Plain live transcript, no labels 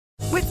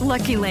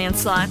Lucky Land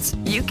Slots,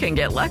 you can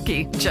get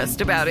lucky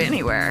just about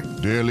anywhere.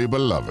 Dearly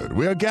beloved,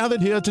 we are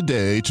gathered here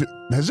today to...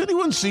 Has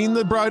anyone seen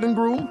the bride and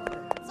groom?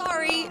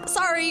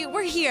 Sorry,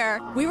 we're here.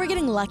 We were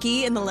getting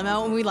lucky in the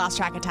limo and we lost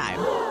track of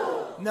time.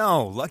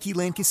 No, Lucky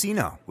Land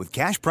Casino, with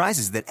cash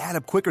prizes that add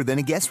up quicker than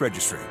a guest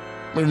registry.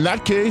 In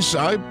that case,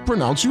 I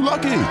pronounce you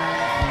lucky.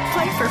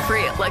 Play for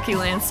free at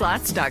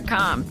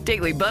LuckyLandSlots.com.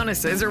 Daily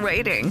bonuses are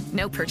waiting.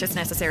 No purchase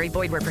necessary.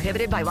 Void where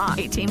prohibited by law.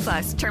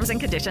 18+. Terms and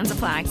conditions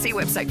apply. See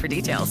website for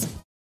details.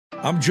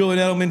 I'm Julian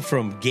Edelman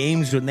from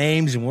Games with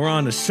Names, and we're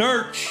on a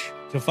search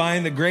to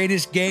find the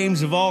greatest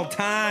games of all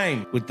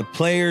time with the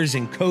players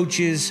and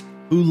coaches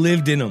who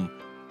lived in them.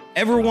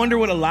 Ever wonder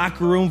what a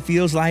locker room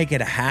feels like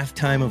at a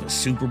halftime of a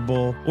Super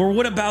Bowl? Or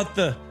what about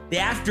the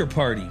after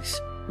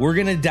parties? We're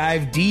going to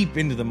dive deep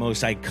into the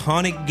most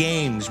iconic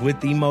games with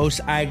the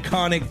most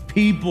iconic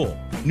people.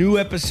 New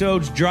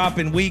episodes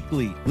dropping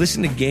weekly.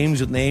 Listen to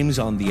Games with Names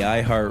on the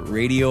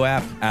iHeartRadio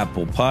app,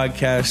 Apple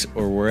Podcasts,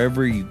 or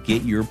wherever you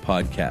get your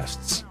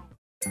podcasts.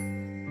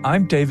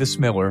 I'm Davis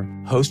Miller,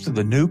 host of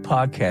the new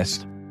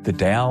podcast, The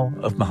Tao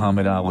of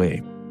Muhammad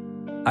Ali.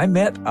 I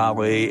met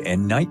Ali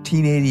in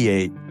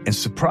 1988, and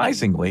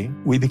surprisingly,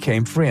 we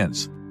became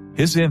friends.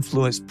 His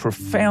influence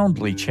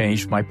profoundly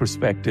changed my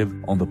perspective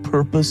on the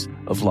purpose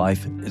of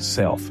life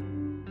itself.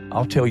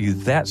 I'll tell you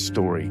that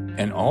story,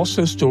 and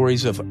also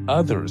stories of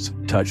others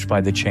touched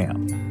by the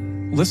champ.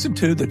 Listen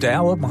to The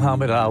Tao of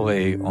Muhammad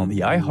Ali on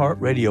the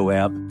iHeartRadio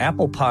app,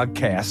 Apple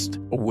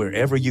Podcast, or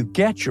wherever you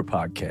get your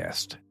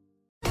podcast.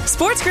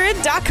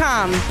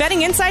 SportsGrid.com.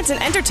 Betting insights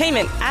and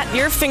entertainment at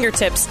your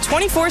fingertips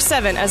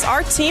 24/7 as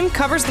our team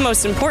covers the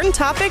most important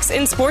topics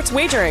in sports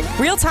wagering.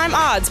 Real-time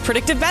odds,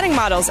 predictive betting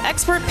models,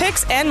 expert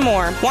picks, and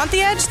more. Want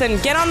the edge?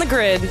 Then get on the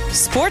grid.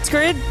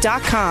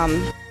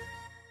 SportsGrid.com.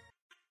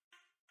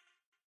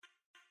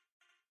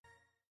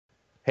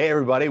 Hey,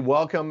 everybody.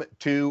 Welcome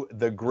to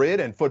The Grid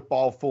and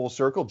Football Full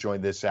Circle.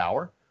 Joined this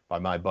hour by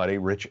my buddy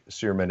Rich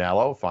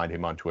Cirminello. Find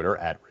him on Twitter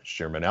at Rich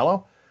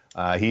Cirminello.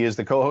 He is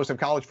the co-host of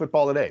College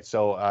Football Today.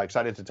 So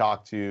excited to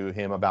talk to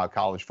him about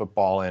college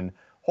football and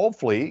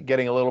hopefully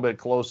getting a little bit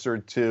closer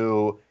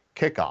to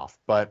kickoff.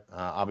 But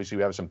obviously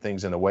we have some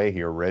things in the way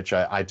here, Rich.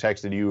 I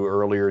texted you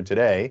earlier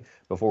today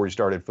before we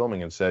started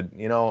filming and said,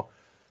 you know,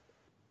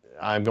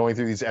 I'm going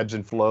through these ebbs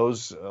and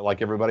flows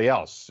like everybody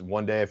else.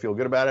 One day I feel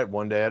good about it.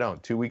 One day I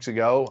don't. 2 weeks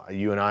ago,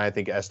 you and I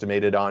think,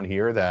 estimated on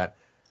here that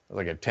it was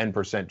like a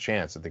 10%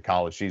 chance that the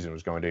college season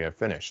was going to get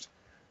finished.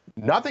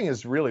 Nothing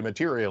has really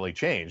materially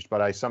changed,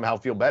 but I somehow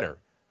feel better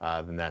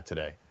than that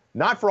today.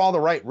 Not for all the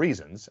right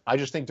reasons. I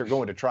just think they're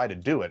going to try to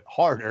do it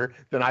harder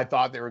than I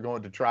thought they were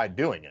going to try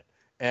doing it.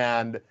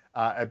 And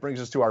it brings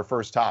us to our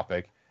first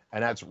topic,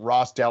 and that's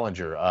Ross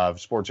Dellenger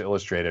of Sports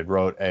Illustrated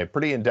wrote a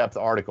pretty in-depth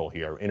article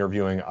here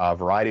interviewing a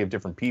variety of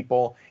different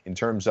people in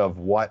terms of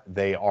what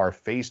they are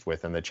faced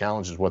with and the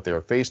challenges what they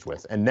are faced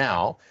with. And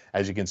now,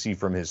 as you can see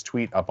from his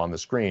tweet up on the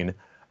screen,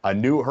 a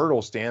new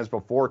hurdle stands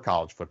before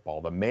college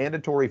football, the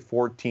mandatory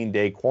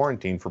 14-day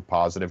quarantine for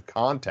positive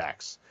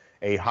contacts.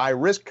 A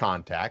high-risk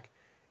contact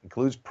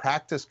includes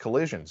practice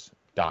collisions,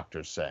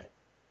 doctors say.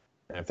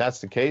 And if that's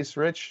the case,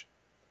 Rich,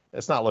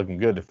 it's not looking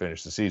good to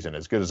finish the season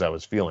as good as I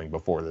was feeling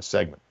before this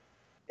segment.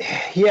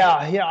 Yeah,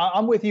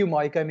 I'm with you,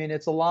 Mike. I mean,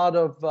 it's a lot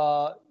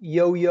of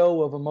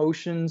yo-yo of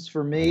emotions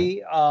for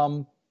me.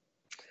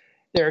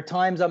 There are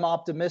times I'm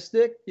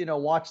optimistic,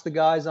 watch the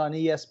guys on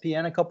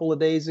ESPN a couple of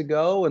days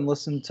ago and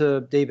listen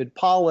to David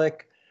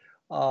Pollack,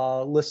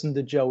 listen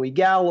to Joey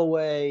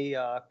Galloway.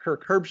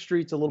 Kirk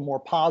Herbstreit's a little more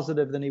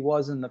positive than he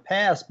was in the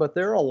past, but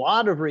there are a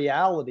lot of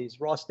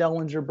realities. Ross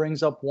Dellenger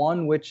brings up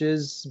one, which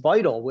is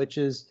vital, which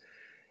is,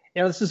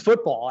 this is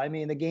football. I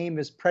mean, the game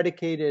is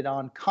predicated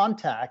on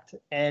contact.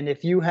 And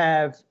if you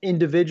have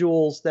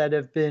individuals that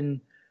have been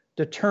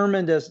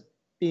determined as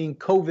being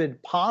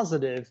COVID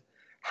positive,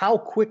 how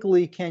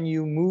quickly can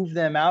you move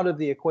them out of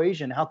the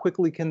equation? How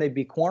quickly can they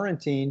be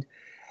quarantined?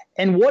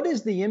 And what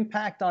is the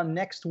impact on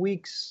next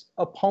week's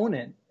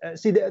opponent?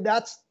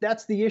 That's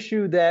the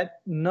issue that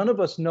none of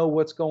us know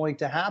what's going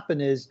to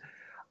happen is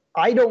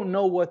I don't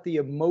know what the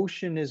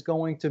emotion is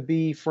going to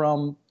be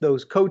from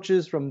those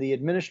coaches, from the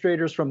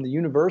administrators, from the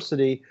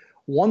university,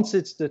 once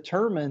it's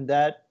determined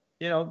that,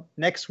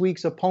 next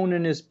week's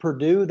opponent is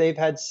Purdue. They've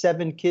had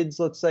 7 kids,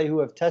 let's say, who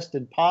have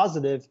tested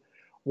positive.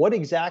 What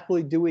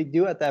exactly do we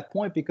do at that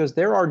point? Because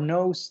there are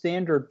no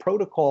standard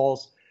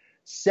protocols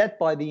set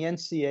by the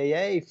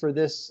NCAA for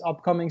this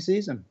upcoming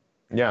season.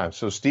 Yeah,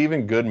 so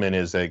Stephen Goodman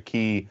is a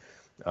key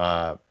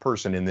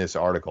person in this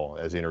article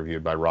as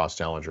interviewed by Ross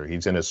Dellenger.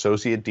 He's an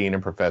associate dean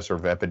and professor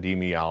of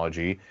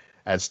epidemiology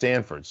at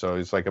Stanford, so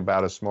he's like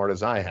about as smart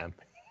as I am.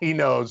 He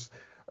knows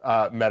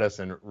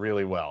medicine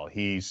really well.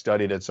 He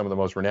studied at some of the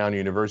most renowned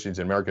universities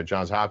in America,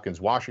 Johns Hopkins,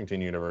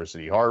 Washington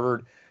University,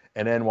 Harvard,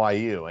 and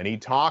NYU. And he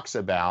talks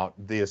about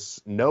this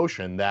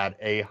notion that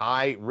a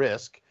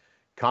high-risk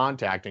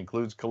contact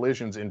includes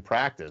collisions in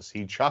practice.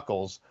 He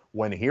chuckles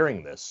when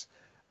hearing this.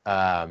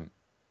 And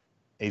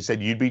He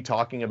said, you'd be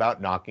talking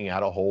about knocking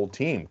out a whole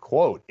team.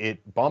 Quote,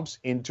 it bumps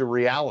into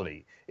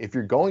reality. If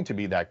you're going to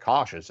be that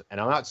cautious,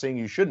 and I'm not saying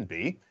you shouldn't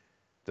be,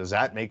 does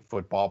that make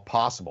football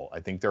possible? I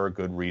think there are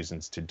good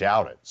reasons to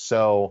doubt it.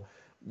 So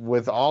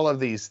with all of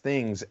these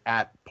things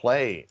at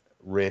play,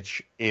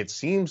 Rich, it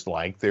seems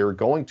like they're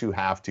going to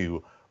have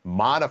to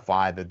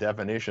modify the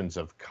definitions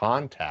of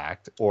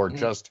contact or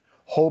just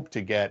hope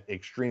to get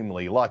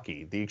extremely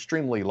lucky. The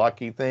extremely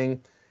lucky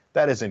thing,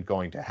 that isn't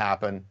going to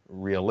happen.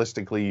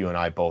 Realistically, you and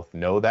I both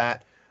know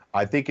that.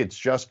 I think it's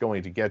just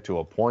going to get to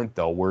a point,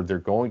 though, where they're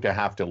going to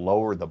have to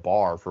lower the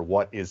bar for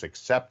what is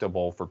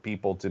acceptable for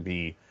people to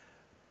be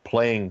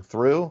playing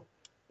through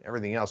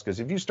everything else. Because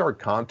if you start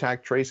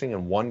contact tracing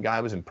and one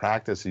guy was in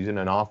practice, he's in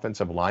an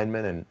offensive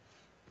lineman, and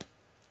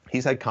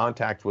he's had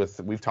contact with,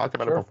 we've talked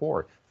about it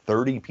before,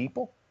 30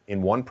 people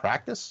in one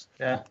practice.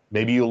 Yeah.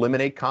 Maybe you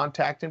eliminate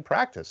contact in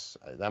practice.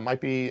 That might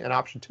be an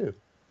option, too.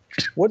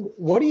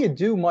 What do you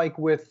do, Mike,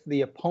 with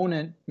the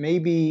opponent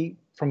maybe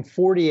from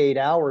 48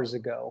 hours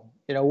ago?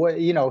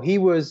 He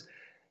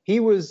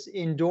was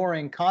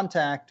enduring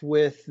contact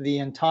with the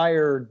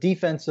entire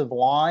defensive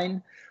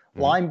line,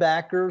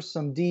 linebackers,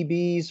 some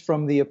DBs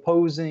from the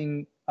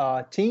opposing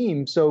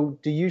team. So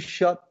do you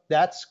shut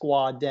that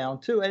squad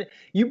down too? And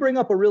you bring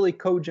up a really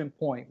cogent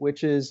point,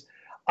 which is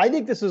I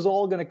think this is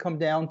all going to come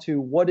down to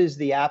what is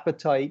the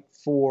appetite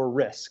for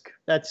risk.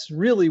 That's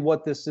really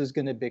what this is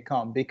going to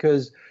become,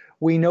 because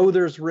we know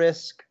there's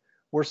risk.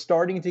 We're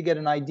starting to get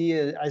an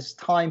idea as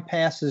time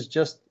passes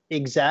just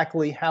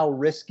exactly how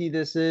risky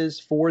this is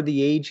for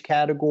the age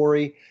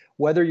category,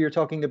 whether you're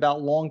talking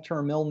about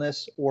long-term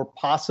illness or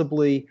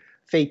possibly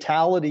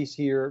fatalities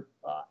here.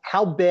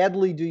 How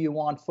badly do you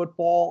want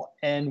football,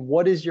 and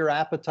what is your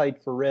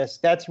appetite for risk?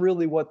 That's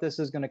really what this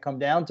is going to come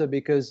down to,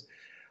 because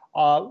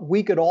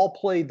we could all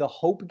play the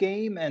hope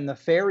game and the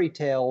fairy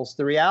tales.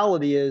 The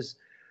reality is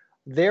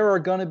there are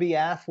going to be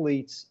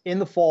athletes in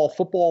the fall,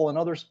 football and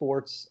other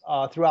sports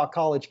throughout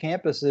college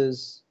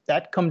campuses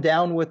that come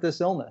down with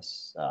this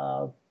illness.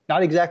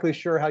 Not exactly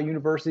sure how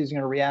universities are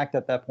going to react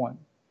at that point.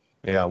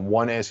 Yeah,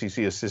 one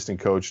SEC assistant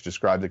coach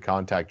described the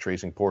contact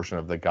tracing portion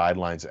of the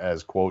guidelines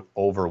as, quote,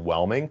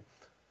 overwhelming.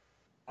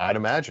 I'd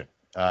imagine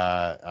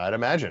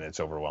it's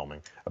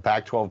overwhelming. A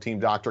Pac-12 team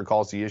doctor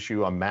calls the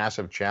issue a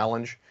massive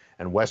challenge,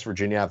 and West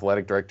Virginia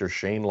Athletic Director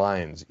Shane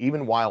Lyons,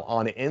 even while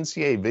on an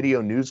NCAA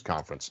video news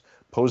conference,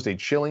 posed a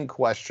chilling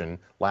question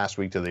last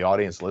week to the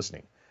audience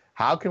listening.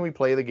 How can we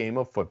play the game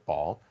of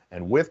football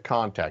and with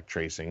contact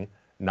tracing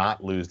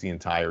not lose the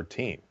entire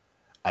team?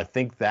 I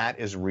think that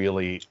is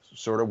really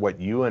sort of what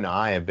you and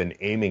I have been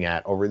aiming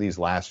at over these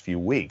last few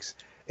weeks.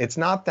 It's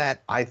not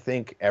that I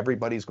think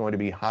everybody's going to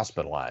be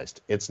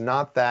hospitalized. It's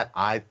not that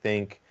I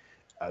think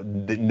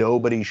that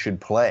nobody should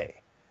play.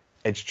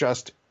 It's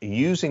just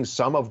using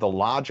some of the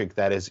logic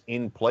that is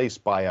in place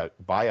by a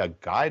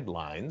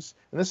guidelines,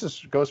 and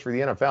this goes for the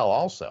NFL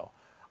also.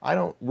 I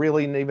don't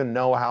really even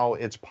know how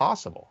it's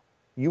possible.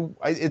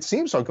 It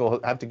seems like you'll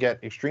have to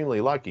get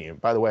extremely lucky.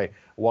 And by the way,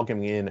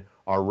 welcoming in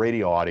our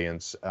radio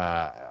audience,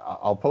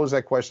 I'll pose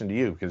that question to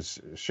you, because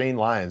Shane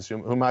Lyons,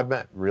 whom I've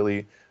met,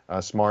 really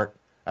smart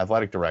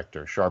athletic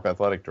director, sharp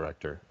athletic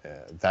director.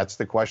 That's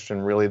the question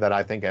really that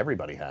I think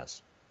everybody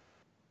has.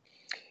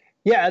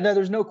 Yeah, no,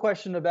 there's no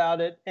question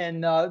about it.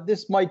 And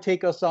this might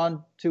take us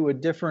on to a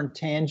different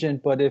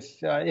tangent, but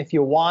if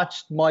you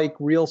watched, Mike,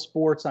 Real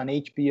Sports on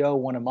HBO,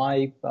 one of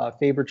my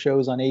favorite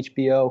shows on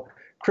HBO,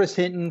 Chris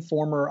Hinton,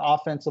 former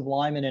offensive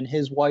lineman, and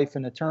his wife,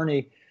 an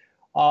attorney,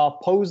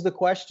 posed the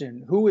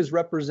question, who is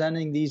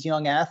representing these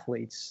young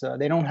athletes?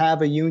 They don't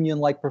have a union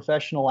like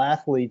professional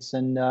athletes,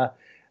 and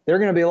there are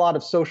going to be a lot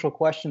of social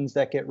questions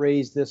that get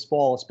raised this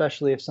fall,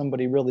 especially if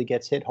somebody really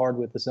gets hit hard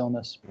with this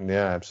illness.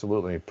 Yeah,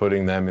 absolutely.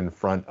 Putting them in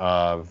front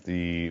of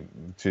on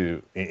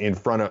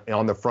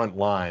the front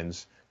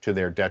lines to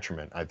their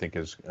detriment, I think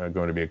is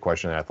going to be a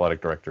question that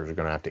athletic directors are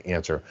going to have to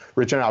answer.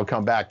 Rich and I will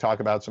come back,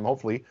 talk about some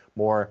hopefully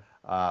more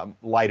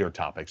lighter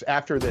topics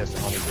after this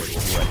on the Grid.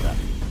 We'll be right back.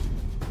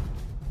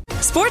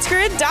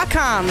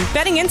 SportsGrid.com.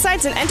 Betting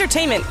insights and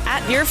entertainment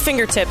at your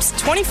fingertips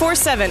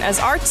 24/7 as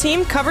our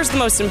team covers the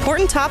most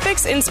important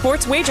topics in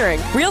sports wagering.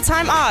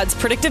 Real-time odds,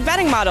 predictive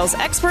betting models,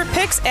 expert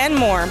picks, and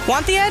more.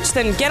 Want the edge?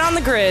 Then get on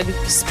the grid.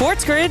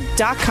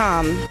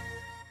 SportsGrid.com.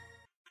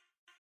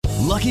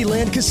 Lucky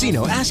Land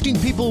Casino, asking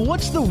people,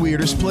 what's the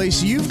weirdest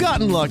place you've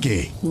gotten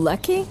lucky?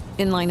 Lucky?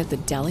 In line at the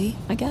deli,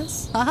 I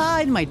guess?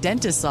 Aha, in my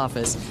dentist's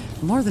office.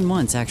 More than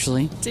once,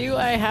 actually. Do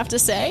I have to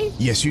say?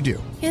 Yes, you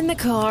do. In the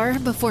car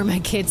before my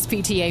kids'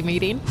 PTA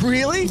meeting.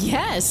 Really?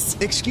 Yes.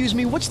 Excuse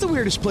me, what's the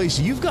weirdest place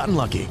you've gotten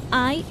lucky?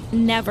 I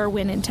never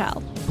win and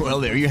tell.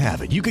 Well, there you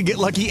have it. You can get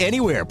lucky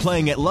anywhere,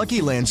 playing at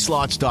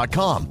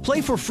LuckyLandSlots.com.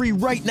 Play for free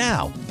right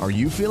now. Are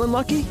you feeling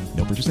lucky?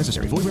 No purchase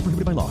necessary. Void where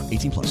prohibited by law.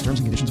 18+. Terms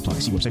and conditions apply.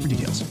 See website for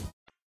details.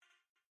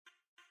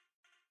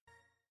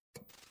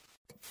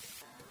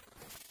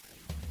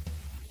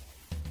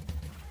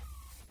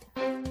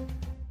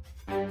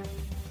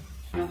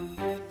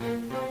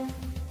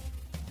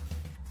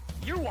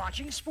 You're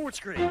watching Sports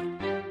Grid.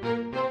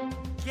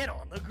 Get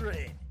on the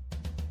grid.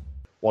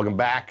 Welcome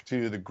back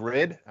to the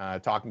Grid,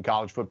 talking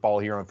college football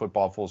here on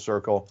Football Full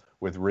Circle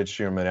with Rich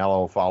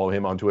Cirminello. Follow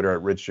him on Twitter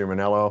at Rich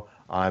Cirminello.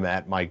 I'm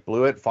at Mike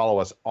Blewett. Follow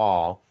us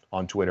all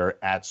on Twitter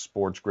at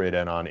SportsGrid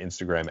and on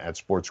Instagram at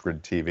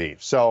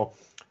SportsGridTV. So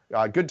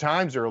good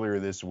times earlier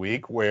this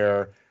week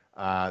where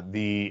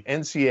the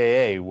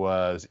NCAA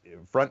was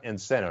front and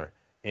center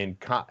in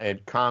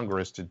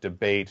Congress to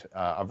debate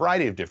a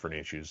variety of different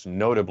issues,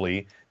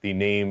 notably the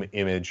name,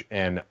 image,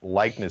 and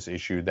likeness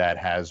issue that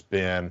has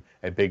been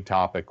a big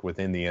topic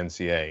within the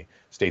NCAA.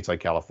 States like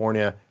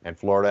California and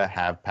Florida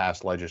have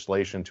passed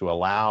legislation to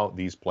allow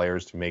these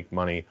players to make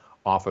money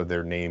off of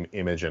their name,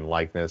 image, and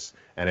likeness.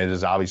 And it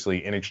is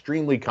obviously an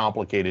extremely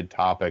complicated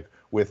topic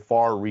with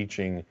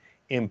far-reaching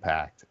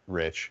impact,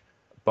 Rich.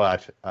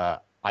 But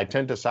I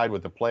tend to side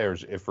with the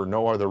players if for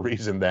no other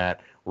reason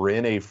that we're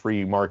in a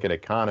free market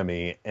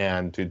economy,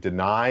 and to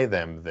deny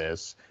them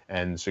this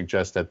and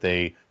suggest that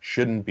they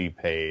shouldn't be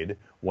paid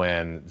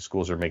when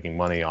schools are making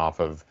money off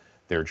of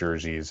their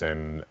jerseys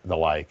and the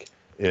like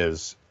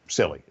is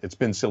silly. It's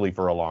been silly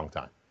for a long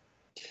time.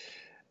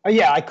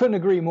 Yeah, I couldn't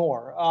agree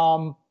more.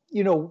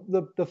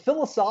 The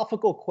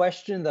philosophical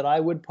question that I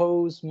would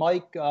pose,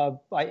 Mike,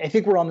 I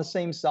think we're on the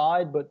same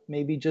side, but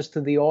maybe just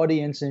to the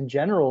audience in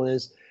general,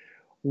 is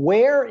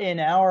where in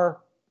our,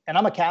 and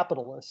I'm a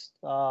capitalist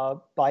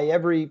by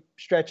every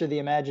stretch of the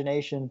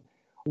imagination,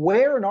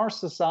 where in our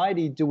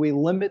society do we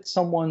limit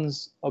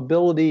someone's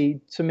ability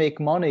to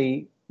make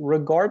money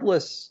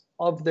regardless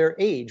of their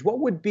age? What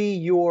would be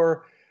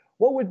your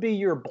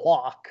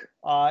block?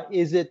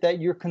 Is it that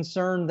you're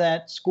concerned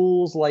that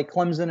schools like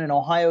Clemson and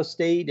Ohio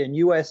State and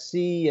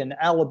USC and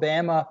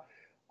Alabama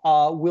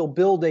will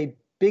build a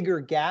bigger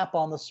gap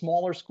on the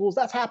smaller schools?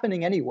 That's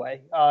happening anyway.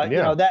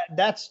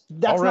 That's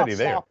already not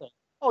stopping.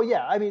 Oh,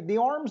 yeah. I mean, the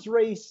arms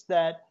race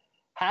that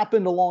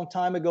happened a long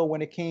time ago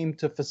when it came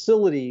to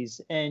facilities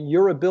and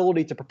your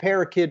ability to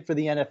prepare a kid for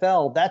the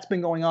NFL, that's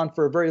been going on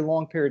for a very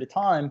long period of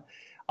time.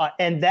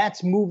 And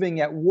that's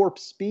moving at warp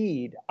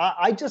speed.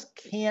 I just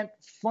can't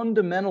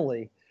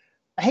fundamentally,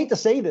 I hate to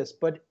say this,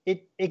 but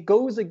it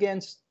goes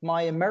against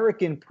my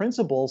American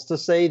principles to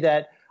say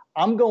that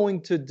I'm going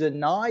to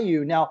deny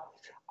you. Now,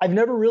 I've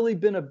never really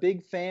been a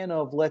big fan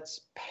of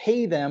let's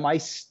pay them. I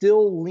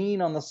still lean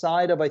on the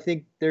side of, I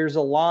think there's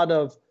a lot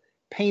of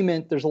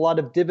payment, there's a lot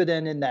of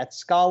dividend in that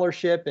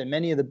scholarship and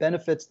many of the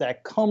benefits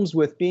that comes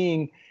with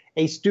being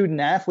a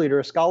student athlete or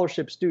a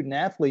scholarship student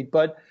athlete.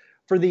 But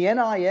for the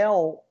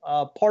NIL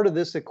part of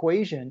this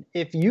equation,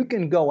 if you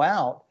can go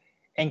out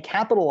and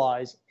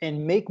capitalize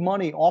and make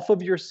money off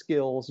of your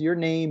skills, your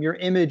name, your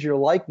image, your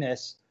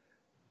likeness,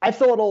 I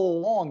thought all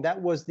along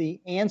that was the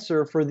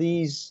answer for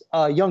these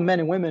young men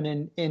and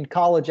women in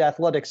college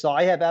athletics. So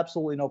I have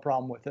absolutely no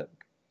problem with it.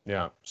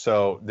 Yeah.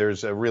 So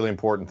there's a really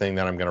important thing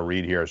that I'm going to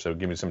read here. So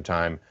give me some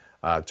time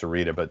to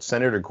read it. But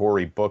Senator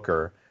Cory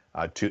Booker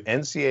to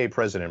NCAA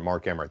President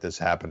Mark Emmert, this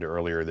happened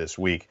earlier this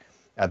week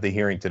at the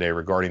hearing today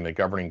regarding the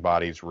governing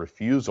body's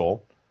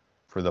refusal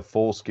for the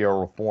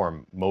full-scale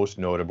reform, most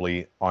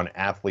notably on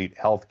athlete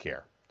health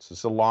care. So this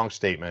is a long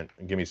statement,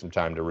 and give me some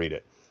time to read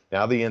it.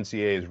 Now the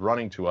NCAA is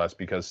running to us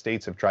because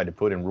states have tried to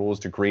put in rules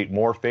to create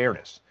more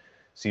fairness.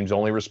 Seems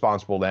only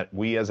responsible that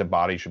we as a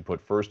body should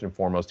put first and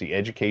foremost the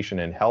education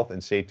and health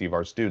and safety of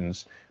our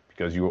students,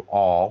 because you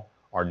all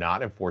are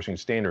not enforcing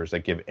standards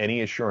that give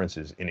any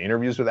assurances in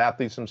interviews with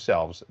athletes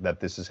themselves that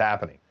this is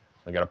happening.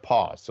 I got to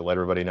pause to let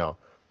everybody know.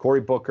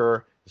 Cory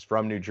Booker is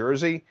from New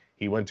Jersey.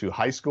 He went to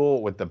high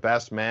school with the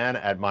best man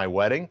at my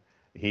wedding.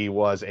 He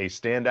was a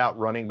standout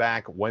running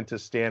back, went to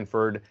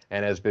Stanford,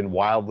 and has been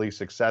wildly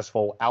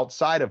successful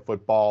outside of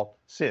football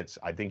since.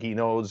 I think he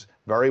knows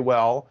very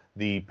well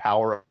the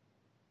power of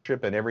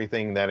leadership and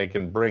everything that it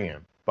can bring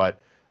him.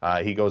 But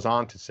he goes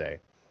on to say,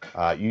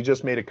 you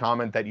just made a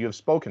comment that you have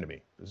spoken to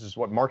me. This is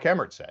what Mark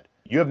Emmert said.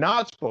 You have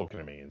not spoken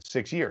to me in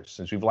 6 years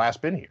since we've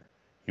last been here.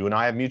 You and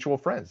I have mutual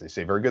friends. They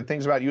say very good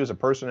things about you as a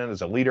person and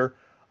as a leader.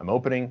 I'm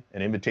opening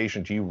an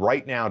invitation to you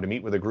right now to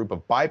meet with a group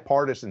of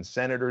bipartisan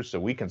senators so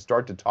we can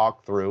start to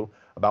talk through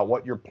about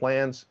what your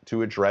plans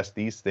to address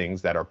these things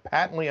that are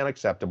patently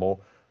unacceptable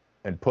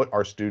and put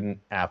our student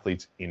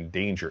athletes in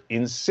danger.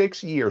 In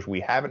 6 years, we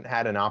haven't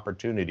had an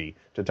opportunity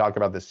to talk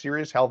about the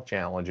serious health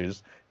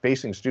challenges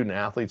facing student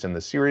athletes and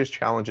the serious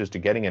challenges to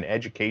getting an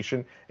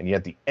education, and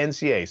yet the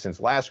NCAA, since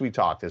last we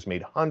talked, has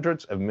made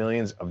hundreds of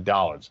millions of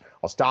dollars.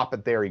 I'll stop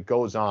it there. He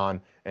goes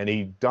on, and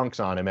he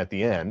dunks on him at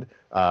the end,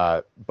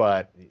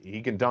 but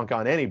he can dunk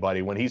on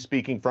anybody when he's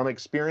speaking from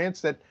experience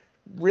that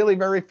really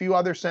very few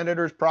other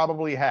senators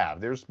probably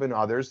have. There's been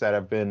others that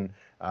have been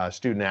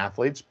student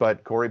athletes,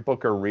 but Cory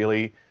Booker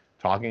really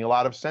talking a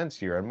lot of sense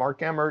here, and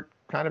Mark Emmert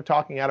kind of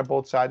talking out of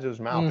both sides of his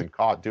mouth and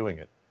caught doing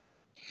it.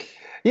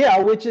 Yeah,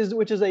 which is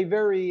a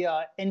very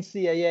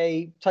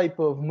NCAA type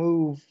of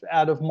move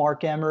out of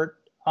Mark Emmert.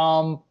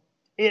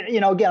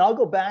 Again, I'll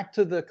go back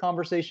to the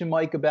conversation,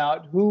 Mike,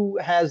 about who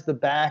has the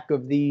back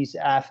of these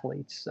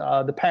athletes.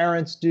 The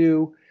parents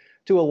do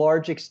to a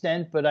large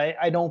extent, but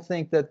I don't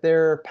think that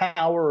their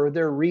power or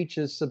their reach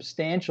is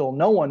substantial.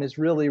 No one is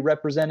really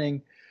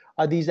representing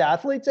these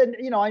athletes. And,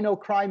 I know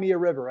Cry Me a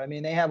River. I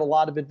mean, they have a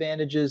lot of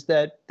advantages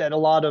that a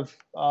lot of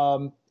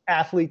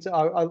athletes,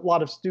 a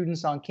lot of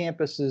students on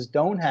campuses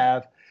don't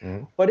have.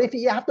 Mm-hmm. But if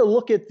you have to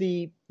look at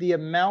the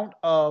amount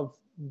of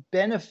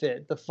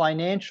benefit, the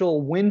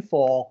financial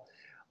windfall,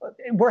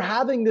 we're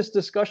having this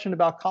discussion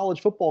about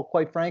college football,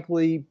 quite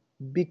frankly,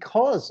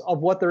 because of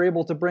what they're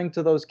able to bring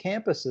to those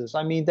campuses.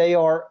 I mean, they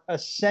are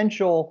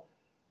essential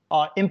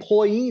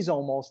employees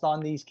almost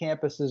on these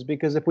campuses,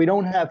 because if we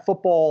don't have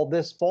football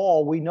this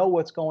fall, we know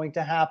what's going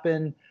to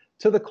happen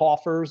to the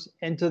coffers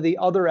and to the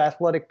other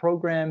athletic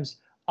programs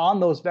on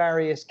those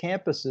various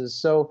campuses.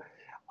 So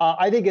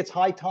I think it's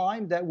high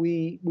time that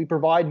we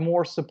provide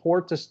more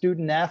support to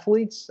student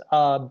athletes,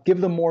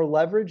 give them more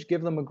leverage,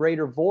 give them a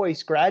greater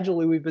voice.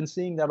 Gradually, we've been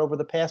seeing that over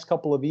the past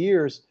couple of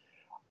years.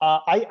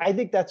 I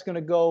think that's going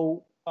to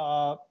go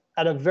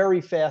at a very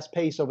fast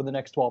pace over the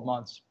next 12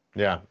 months.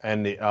 Yeah,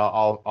 and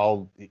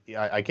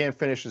I can't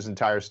finish his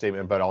entire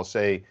statement, but I'll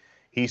say,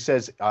 he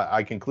says,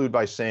 I conclude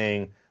by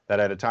saying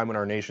that at a time when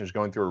our nation is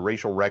going through a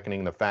racial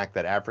reckoning, the fact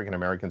that African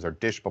Americans are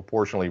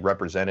disproportionately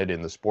represented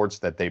in the sports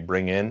that they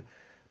bring in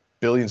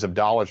billions of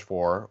dollars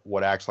for,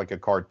 what acts like a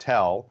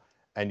cartel,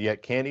 and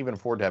yet can't even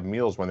afford to have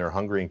meals when they're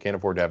hungry and can't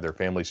afford to have their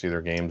families see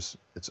their games,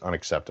 it's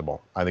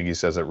unacceptable. I think he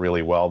says it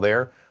really well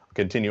there. I'll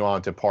continue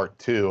on to part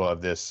two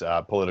of this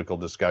political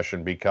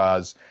discussion,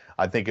 because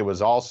I think it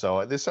was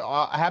also, this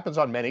happens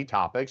on many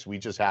topics. We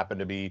just happen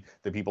to be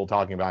the people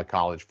talking about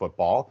college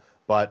football.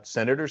 But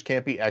senators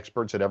can't be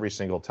experts at every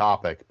single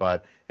topic.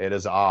 But it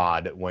is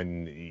odd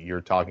when you're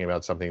talking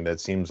about something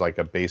that seems like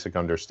a basic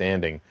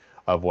understanding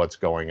of what's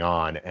going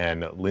on.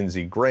 And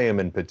Lindsey Graham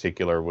in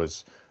particular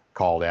was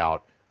called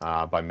out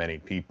by many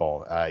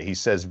people. He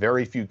says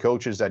very few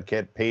coaches that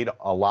get paid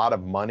a lot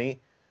of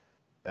money,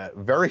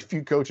 very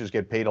few coaches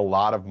get paid a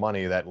lot of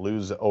money that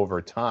lose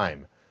over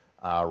time.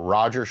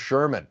 Roger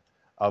Sherman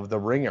of The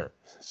Ringer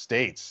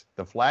states,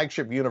 the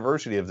flagship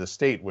university of the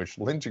state, which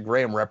Lindsey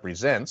Graham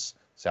represents,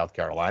 South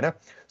Carolina,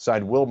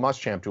 signed Will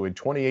Muschamp to a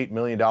 $28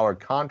 million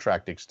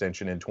contract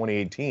extension in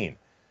 2018.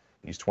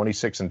 He's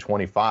 26 and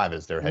 25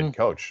 as their head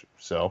coach.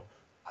 So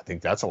I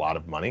think that's a lot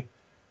of money.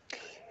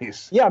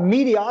 Yeah,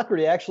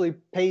 mediocrity actually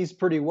pays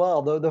pretty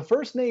well. The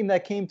first name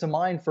that came to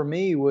mind for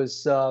me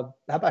was, how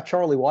about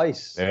Charlie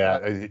Weis?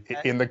 Yeah,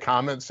 in the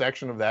comment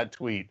section of that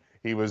tweet,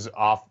 he was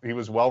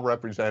well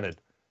represented.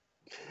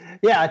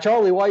 Yeah,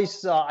 Charlie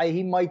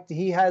Weis,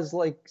 he has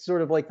like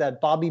sort of like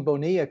that Bobby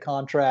Bonilla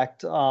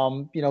contract,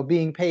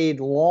 being paid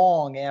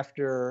long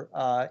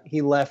after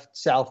he left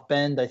South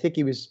Bend. I think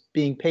he was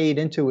being paid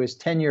into his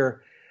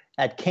tenure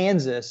at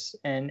Kansas,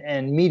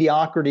 and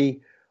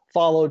mediocrity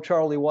followed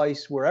Charlie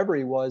Weis wherever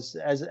he was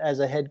as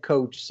a head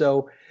coach.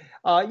 So,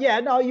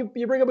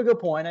 you bring up a good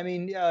point. I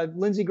mean,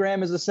 Lindsey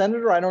Graham is a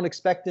senator. I don't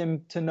expect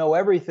him to know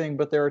everything,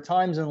 but there are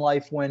times in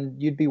life when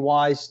you'd be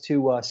wise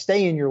to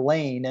stay in your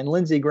lane. And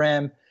Lindsey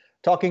Graham,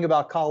 talking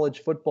about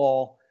college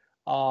football,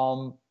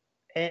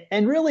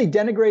 and really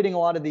denigrating a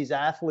lot of these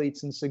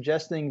athletes and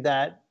suggesting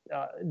that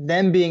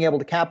them being able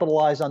to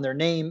capitalize on their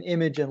name,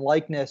 image, and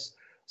likeness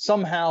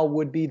somehow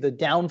would be the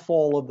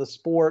downfall of the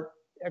sport,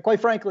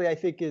 quite frankly, I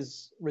think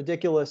is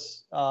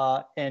ridiculous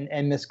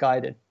and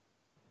misguided.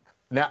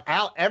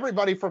 Now,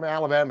 everybody from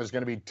Alabama is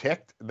going to be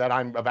ticked that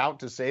I'm about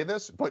to say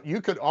this, but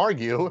you could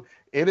argue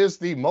it is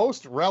the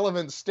most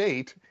relevant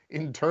state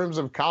in terms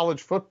of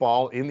college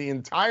football in the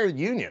entire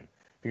union,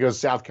 because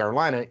South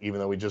Carolina, even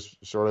though we just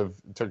sort of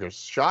took a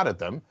shot at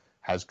them,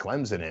 has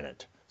Clemson in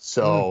it.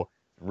 So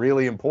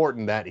really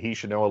important that he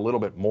should know a little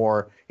bit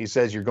more. He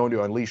says you're going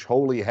to unleash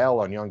holy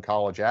hell on young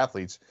college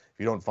athletes if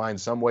you don't find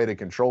some way to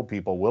control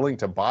people willing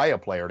to buy a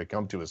player to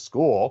come to a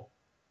school.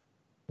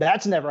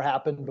 That's never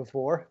happened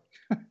before.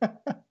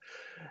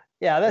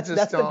 Yeah, that's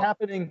been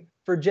happening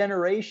for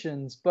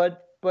generations.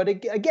 But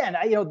again,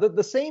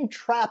 the same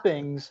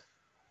trappings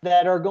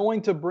that are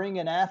going to bring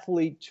an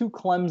athlete to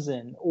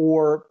Clemson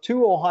or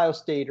to Ohio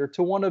State or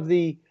to one of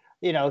the,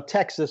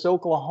 Texas,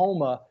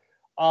 Oklahoma,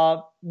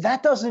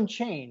 that doesn't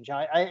change.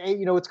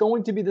 It's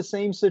going to be the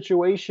same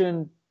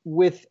situation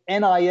with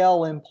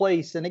NIL in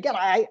place. And again,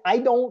 I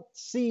don't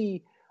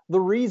see the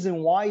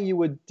reason why you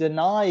would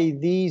deny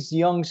these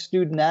young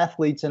student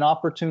athletes an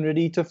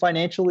opportunity to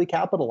financially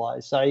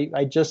capitalize.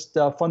 I just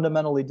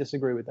fundamentally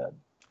disagree with that.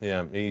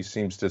 Yeah, he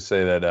seems to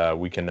say that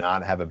we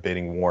cannot have a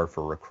bidding war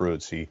for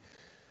recruits. He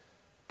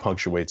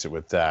punctuates it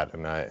with that,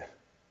 and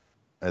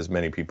as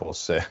many people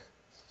said,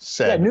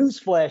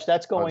 newsflash,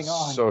 that's going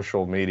on.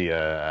 Social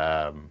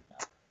media,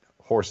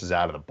 horses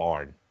out of the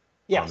barn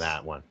on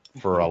that one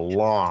for a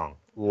long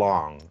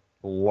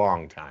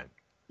time.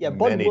 Yeah,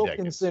 Bud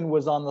Wilkinson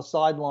was on the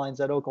sidelines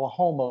at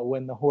Oklahoma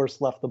when the horse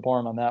left the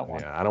barn on that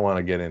one. Yeah, I don't want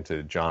to get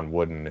into John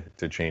Wooden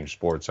to change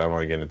sports. I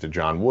want to get into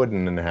John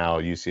Wooden and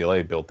how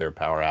UCLA built their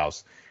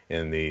powerhouse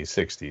in the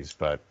 60s,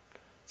 but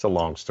it's a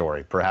long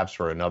story, perhaps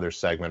for another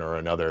segment or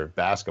another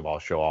basketball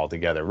show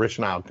altogether. Rich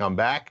and I will come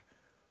back,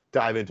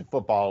 dive into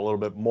football a little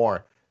bit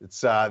more.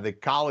 It's the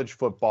college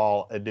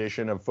football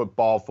edition of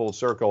Football Full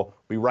Circle. We'll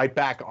be right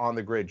back on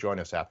the grid. Join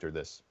us after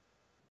this.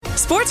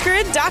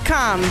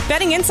 SportsGrid.com.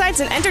 Betting insights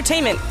and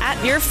entertainment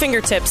at your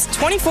fingertips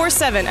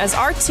 24/7 as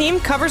our team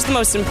covers the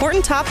most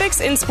important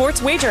topics in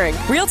sports wagering.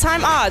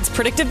 Real-time odds,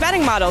 predictive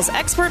betting models,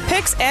 expert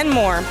picks, and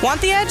more.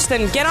 Want the edge?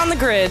 Then get on the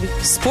grid.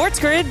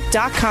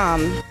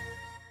 SportsGrid.com.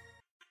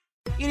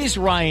 It is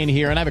Ryan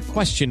here, and I have a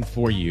question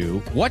for you.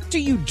 What do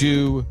you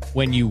do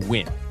when you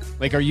win?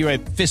 Like, are you a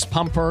fist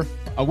pumper,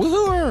 a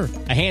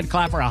woohooer, a hand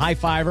clapper, a high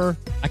fiver?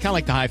 I kind of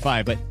like the high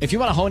five, but if you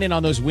want to hone in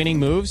on those winning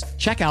moves,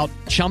 check out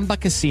Chumba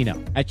Casino.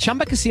 At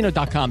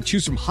ChumbaCasino.com,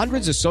 choose from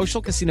hundreds of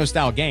social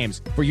casino-style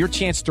games for your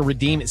chance to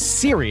redeem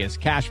serious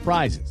cash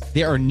prizes.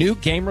 There are new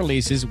game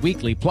releases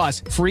weekly,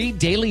 plus free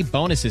daily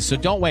bonuses. So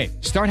don't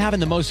wait. Start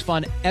having the most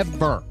fun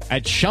ever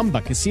at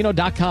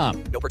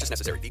ChumbaCasino.com. No purchase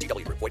necessary.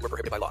 VGW. Void where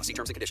prohibited by law. See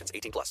terms and conditions.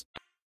 18+.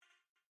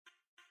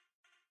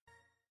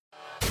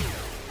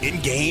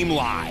 In-game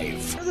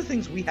live. One of the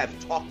things we have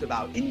talked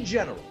about in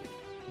general,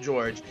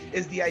 George,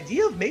 is the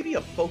idea of maybe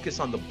a focus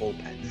on the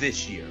bullpen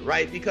this year,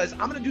 right? Because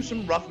I'm going to do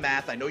some rough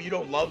math. I know you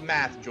don't love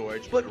math,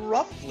 George, but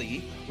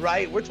roughly,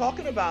 right, we're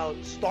talking about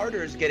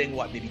starters getting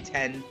what, maybe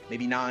 10,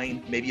 maybe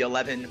 9, maybe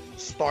 11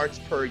 starts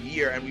per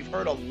year. And we've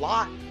heard a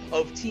lot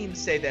of teams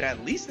say that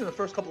at least in the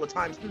first couple of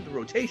times through the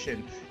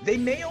rotation, they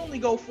may only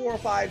go 4 or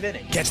 5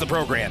 innings. Catch the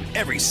program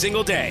every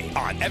single day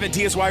on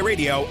FNTSY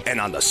Radio and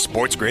on the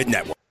Sports Grid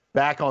Network.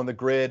 Back on the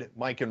grid,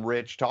 Mike and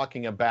Rich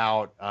talking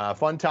about a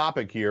fun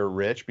topic here,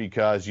 Rich,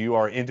 because you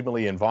are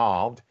intimately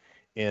involved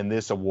in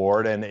this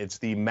award, and it's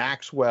the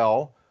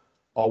Maxwell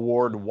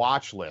Award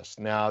watch list.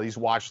 Now, these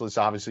watch lists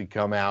obviously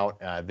come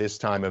out this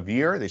time of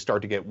year. They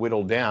start to get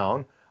whittled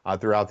down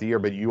throughout the year,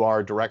 but you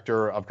are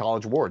director of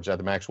college awards at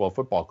the Maxwell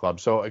Football Club.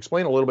 So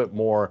explain a little bit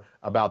more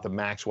about the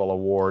Maxwell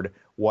Award,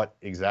 what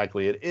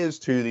exactly it is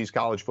to these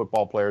college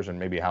football players, and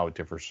maybe how it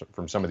differs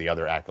from some of the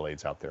other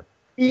accolades out there.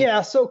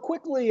 Yeah, so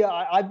quickly,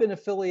 I've been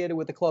affiliated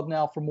with the club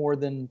now for more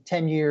than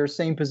 10 years,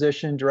 same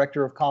position,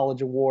 director of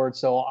college awards.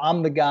 So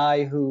I'm the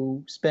guy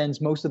who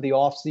spends most of the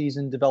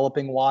offseason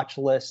developing watch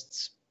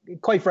lists.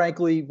 Quite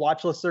frankly,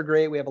 watch lists are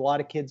great. We have a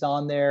lot of kids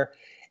on there.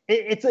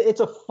 It's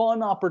a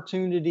fun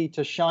opportunity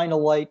to shine a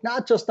light,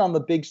 not just on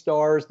the big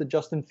stars, the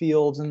Justin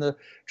Fields and the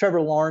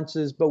Trevor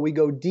Lawrences, but we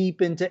go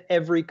deep into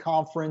every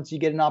conference. You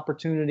get an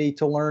opportunity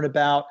to learn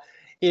about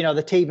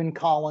the Taven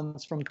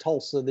Collins from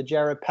Tulsa, the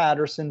Jarrett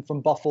Patterson from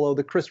Buffalo,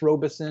 the Chris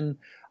Robeson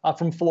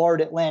from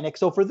Florida Atlantic.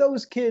 So for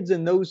those kids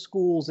in those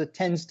schools, it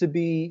tends to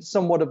be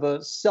somewhat of a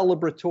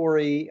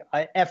celebratory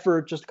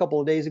effort. Just a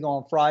couple of days ago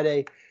on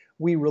Friday,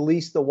 we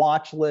released the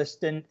watch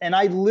list, and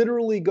I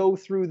literally go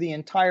through the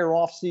entire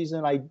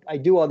offseason. I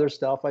do other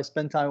stuff. I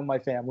spend time with my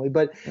family,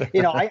 but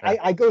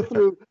I go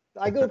through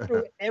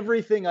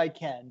everything I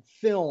can: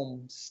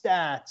 film,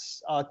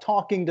 stats,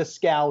 talking to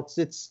scouts.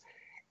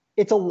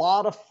 It's a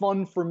lot of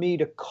fun for me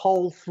to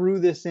cull through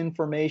this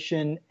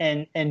information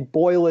and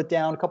boil it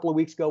down. A couple of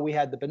weeks ago, we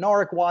had the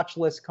Bednarik watch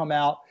list come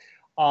out.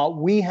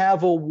 We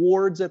have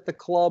awards at the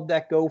club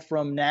that go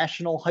from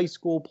National High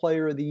School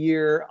Player of the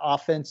Year,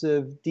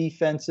 offensive,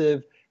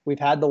 defensive. We've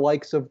had the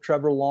likes of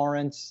Trevor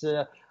Lawrence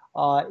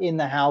in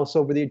the house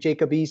over the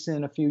Jacob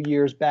Eason a few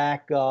years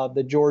back,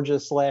 the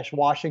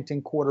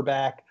Georgia/Washington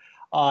quarterback.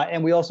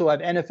 And we also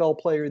have NFL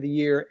Player of the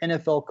Year,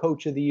 NFL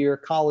Coach of the Year,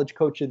 College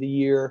Coach of the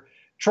Year,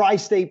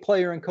 Tri-State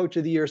Player and Coach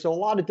of the Year. So a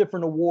lot of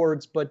different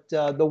awards, but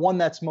the one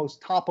that's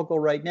most topical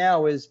right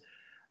now is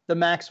the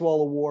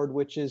Maxwell Award,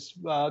 which is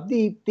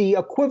the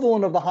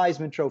equivalent of the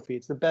Heisman Trophy.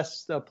 It's the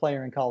best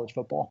player in college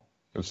football.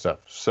 Good stuff.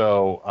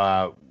 So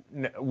I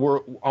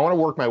want to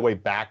work my way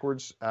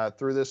backwards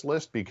through this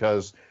list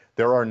because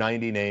there are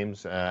 90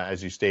 names,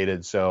 as you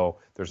stated. So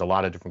there's a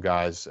lot of different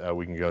guys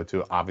we can go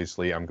to.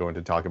 Obviously, I'm going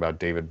to talk about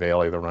David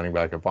Bailey, the running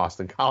back at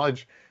Boston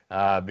College,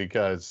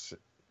 because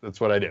that's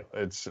what I do.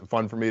 It's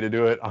fun for me to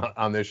do it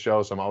on this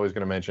show, so I'm always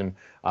going to mention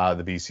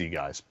the BC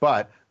guys.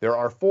 But there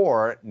are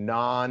 4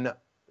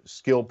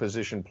 non-skill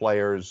position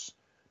players,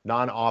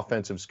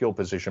 non-offensive skill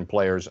position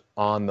players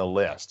on the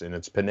list, and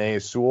it's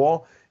Penei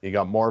Sewell. You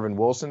got Marvin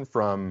Wilson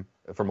from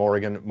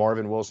Oregon,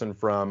 Marvin Wilson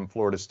from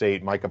Florida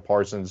State, Micah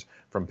Parsons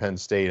from Penn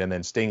State, and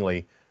then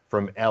Stingley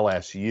from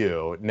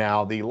LSU.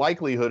 Now, the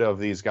likelihood of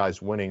these guys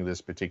winning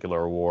this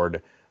particular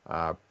award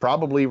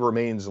probably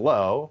remains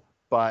low.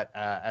 But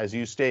as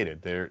you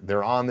stated,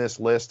 they're on this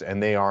list,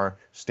 and they are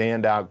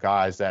standout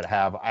guys that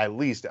have, at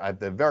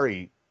the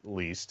very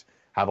least,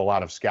 have a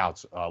lot of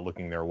scouts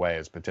looking their way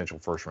as potential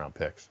first-round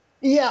picks.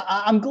 Yeah,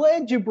 I'm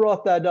glad you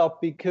brought that up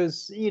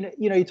because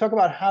you talk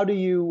about how do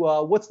you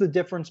what's the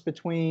difference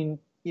between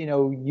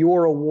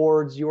your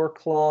awards, your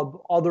club,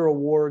 other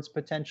awards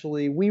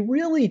potentially. We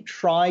really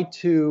try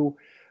to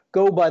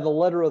go by the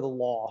letter of the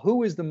law.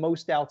 Who is the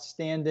most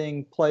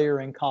outstanding player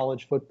in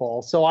college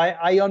football? So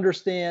I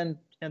understand.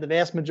 And the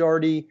vast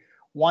majority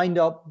wind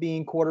up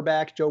being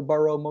quarterbacks. Joe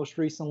Burrow, most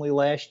recently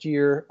last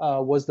year,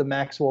 was the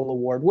Maxwell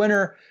Award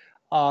winner.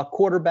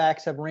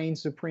 Quarterbacks have reigned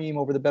supreme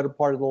over the better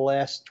part of the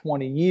last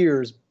 20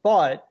 years.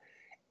 But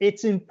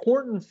it's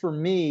important for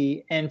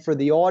me and for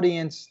the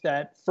audience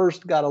that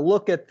first got a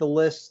look at the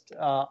list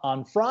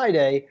on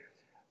Friday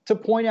to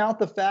point out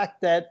the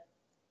fact that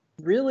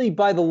really,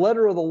 by the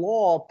letter of the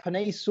law,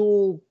 Penei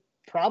Sewell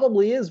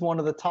probably is one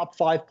of the top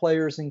 5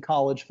 players in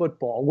college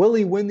football. Will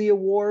he win the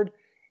award?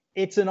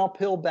 It's an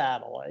uphill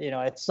battle.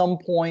 At some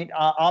point,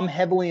 I'm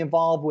heavily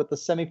involved with the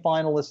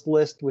semifinalist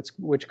list,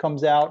 which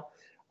comes out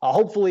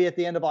hopefully at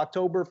the end of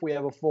October if we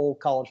have a full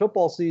college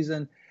football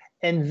season.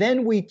 And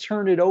then we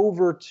turn it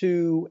over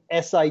to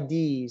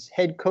SIDs,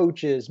 head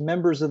coaches,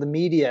 members of the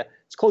media.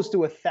 It's close to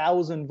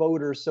 1,000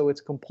 voters, so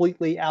it's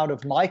completely out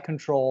of my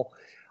control.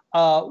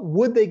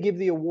 Would they give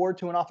the award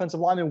to an offensive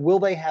lineman? Will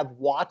they have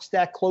watched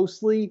that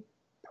closely?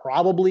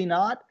 Probably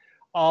not.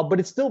 But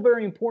it's still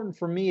very important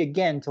for me,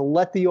 again, to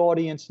let the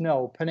audience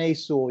know. Penei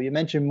Sewell, you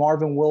mentioned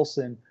Marvin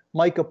Wilson,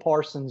 Micah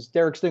Parsons,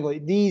 Derek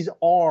Stingley. These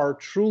are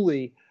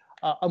truly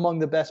among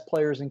the best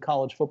players in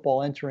college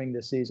football entering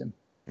this season.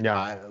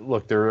 Yeah,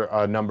 look, there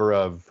are a number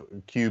of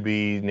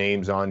QB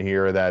names on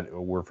here that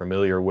we're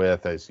familiar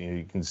with. As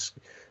you can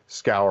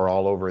scour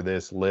all over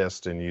this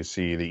list, and you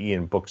see the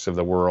Ian Books of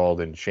the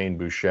world and Shane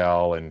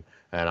Buechele, and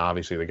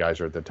obviously the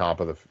guys are at the top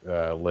of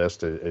the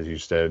list, as you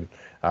said,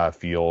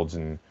 Fields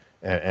and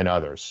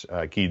others.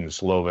 Keaton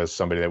Slovis,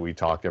 somebody that we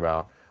talked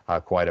about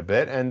quite a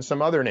bit, and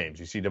some other names.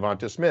 You see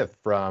Devonta Smith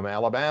from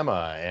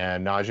Alabama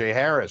and Najee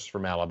Harris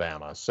from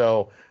Alabama.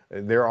 So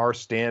there are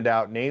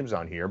standout names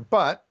on here,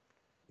 but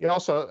you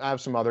also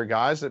have some other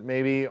guys that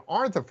maybe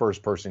aren't the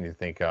first person you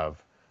think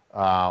of.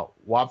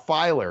 Whop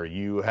Filer,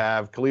 you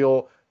have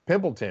Khalil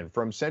Pimpleton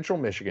from Central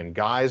Michigan,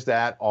 guys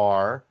that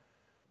are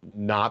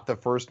not the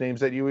first names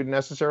that you would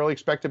necessarily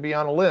expect to be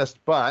on a list,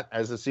 but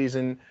as the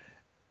season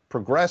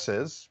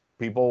progresses,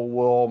 people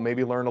will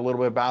maybe learn a little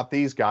bit about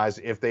these guys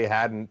if they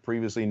hadn't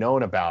previously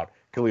known about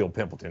Khalil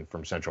Pimpleton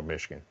from Central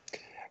Michigan.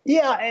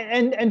 Yeah,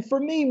 and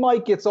for me,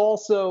 Mike, it's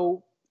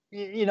also,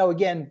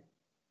 again,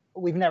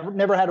 we've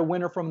never had a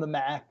winner from the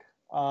MAC.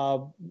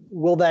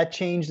 Will that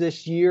change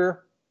this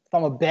year? If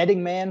I'm a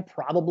betting man,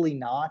 probably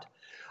not.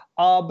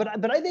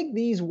 But I think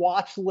these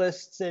watch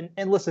lists and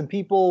listen,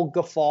 people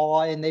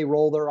guffaw and they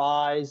roll their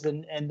eyes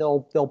and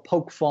they'll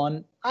poke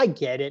fun. I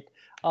get it.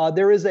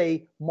 There is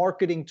a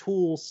marketing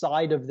tool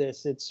side of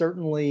this.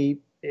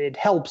 It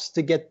helps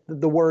to get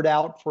the word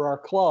out for our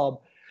club.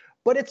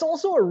 But it's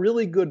also a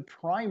really good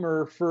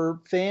primer for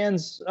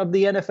fans of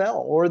the NFL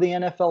or the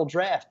NFL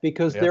draft,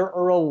 because there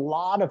are a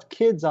lot of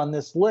kids on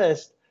this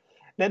list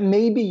that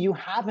maybe you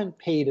haven't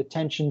paid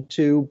attention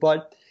to.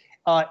 But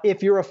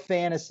if you're a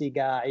fantasy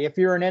guy, if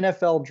you're an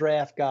NFL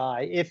draft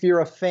guy, if you're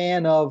a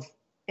fan of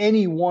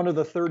any one of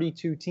the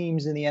 32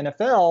 teams in the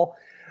NFL,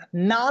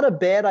 not a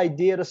bad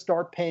idea to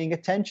start paying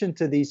attention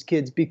to these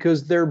kids,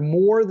 because they're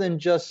more than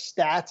just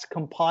stats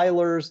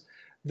compilers.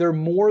 They're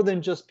more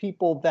than just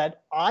people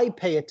that I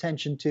pay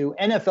attention to.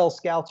 NFL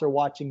scouts are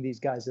watching these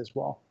guys as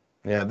well.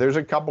 Yeah, there's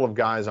a couple of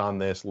guys on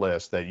this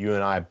list that you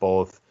and I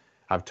both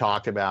have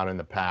talked about in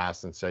the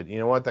past and said, you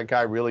know what, that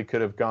guy really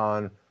could have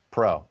gone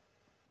pro.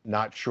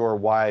 Not sure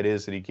why it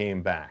is that he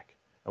came back.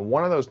 And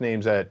one of those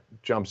names that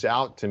jumps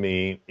out to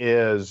me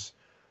is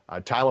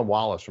Tylan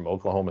Wallace from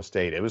Oklahoma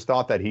State. It was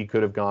thought that he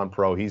could have gone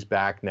pro. He's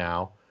back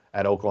now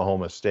at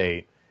Oklahoma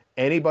State.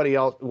 Anybody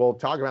else? We'll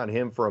talk about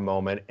him for a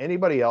moment.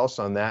 Anybody else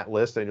on that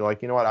list that you're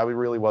like, you know what, I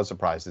really was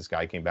surprised this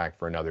guy came back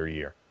for another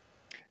year?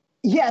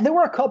 Yeah, there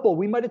were a couple.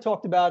 We might have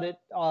talked about it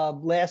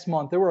last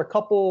month. There were a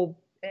couple,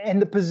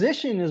 and the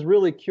position is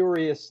really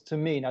curious to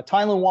me. Now,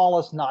 Tylan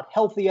Wallace not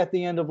healthy at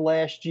the end of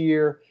last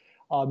year,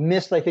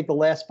 missed, I think, the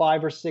last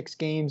 5 or 6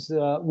 games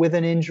with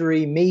an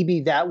injury.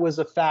 Maybe that was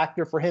a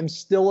factor for him.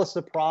 Still a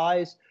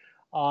surprise.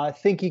 I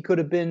think he could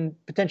have been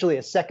potentially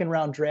a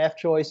second-round draft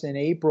choice in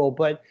April,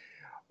 but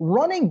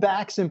running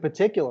backs in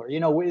particular,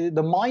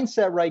 the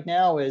mindset right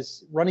now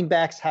is running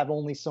backs have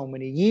only so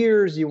many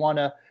years. You want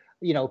to,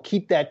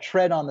 keep that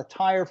tread on the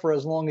tire for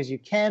as long as you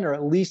can, or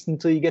at least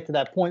until you get to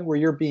that point where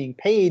you're being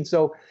paid.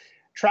 So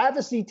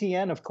Travis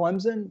Etienne of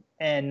Clemson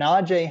and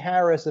Najee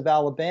Harris of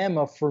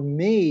Alabama, for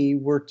me,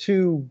 were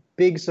 2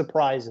 big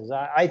surprises.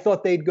 I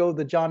thought they'd go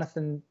the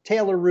Jonathan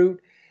Taylor route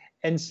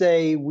and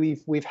say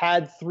we've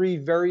had 3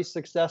 very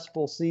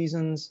successful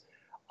seasons.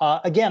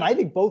 Again, I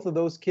think both of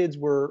those kids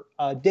were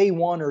day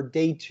 1 or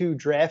day 2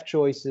 draft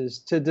choices.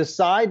 To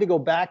decide to go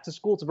back to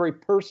school, it's a very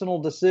personal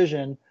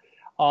decision.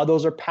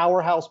 Those are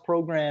powerhouse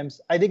programs.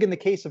 I think in the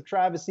case of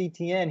Travis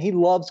Etienne, he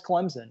loves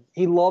Clemson.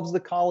 He loves the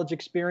college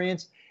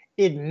experience.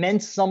 It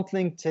meant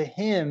something to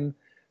him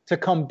to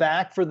come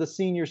back for his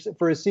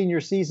senior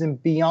season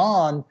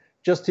beyond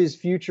just his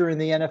future in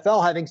the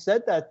NFL. Having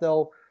said that,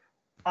 though,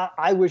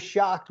 I was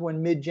shocked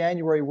when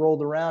mid-January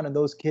rolled around and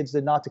those kids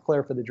did not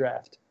declare for the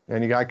draft.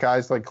 And you got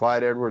guys like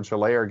Clyde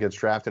Edwards-Helaire gets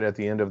drafted at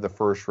the end of the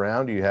first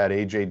round. You had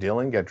A.J.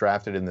 Dillon get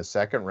drafted in the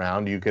second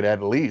round. You could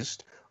at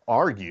least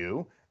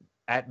argue,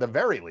 at the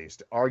very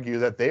least,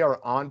 that they are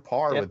on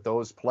par with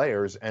those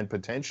players and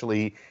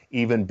potentially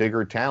even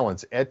bigger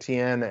talents.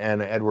 Etienne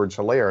and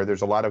Edwards-Helaire,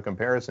 there's a lot of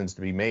comparisons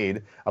to be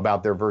made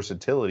about their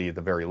versatility at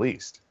the very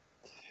least.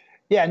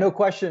 Yeah, no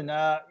question.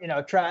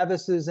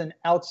 Travis is an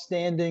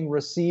outstanding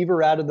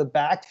receiver out of the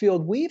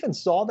backfield. We even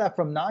saw that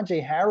from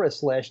Najee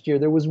Harris last year.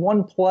 There was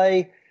one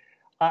play,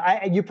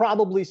 You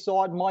probably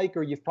saw it, Mike,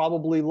 or you've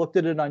probably looked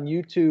at it on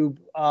YouTube,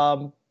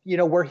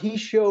 where he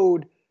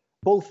showed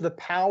both the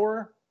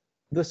power,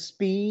 the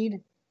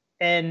speed,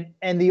 and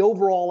the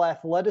overall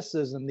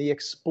athleticism, the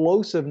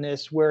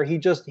explosiveness, where he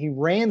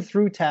ran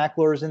through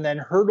tacklers and then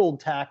hurdled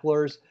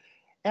tacklers.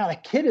 And the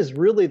kid is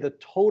really the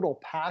total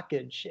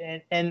package.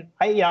 And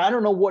I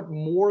don't know what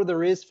more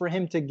there is for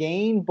him to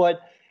gain,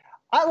 but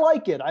I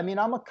like it. I mean,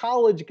 I'm a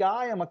college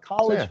guy. I'm a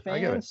college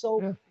fan.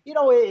 So,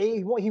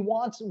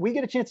 we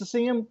get a chance to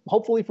see him,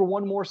 hopefully for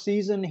one more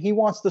season. He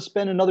wants to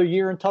spend another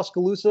year in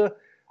Tuscaloosa.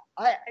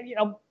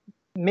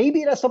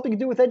 Maybe it has something to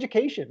do with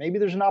education. Maybe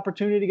there's an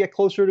opportunity to get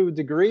closer to a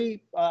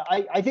degree.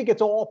 I think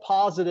it's all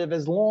positive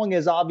as long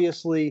as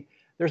obviously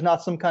there's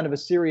not some kind of a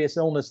serious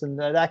illness, and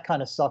that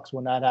kind of sucks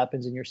when that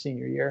happens in your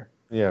senior year.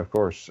 Yeah, of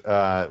course.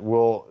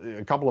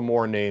 A couple of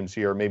more names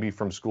here, maybe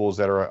from schools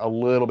that are a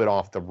little bit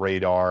off the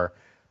radar.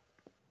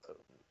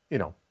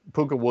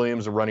 Pooka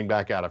Williams, a running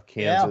back out of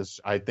Kansas,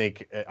 I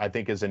think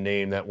is a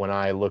name that when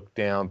I look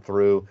down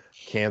through,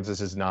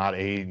 Kansas is not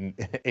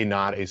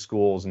a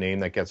school's name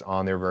that gets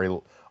on there very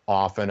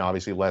often.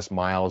 Obviously, Les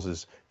Miles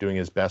is doing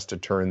his best to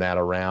turn that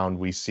around.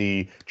 We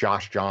see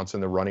Josh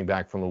Johnson, the running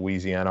back from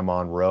Louisiana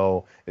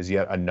Monroe, is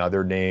yet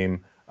another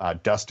name.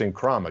 Dustin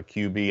Crum, a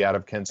QB out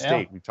of Kent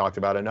State. We talked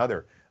about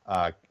another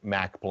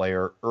MAC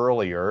player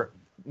earlier.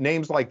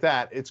 Names like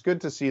that, it's good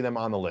to see them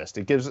on the list.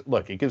 It gives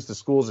the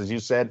schools, as you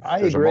said,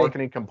 there's a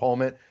marketing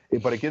component,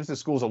 but it gives the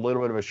schools a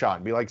little bit of a shot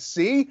and be like,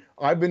 see,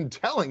 I've been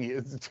telling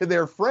you, to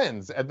their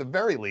friends at the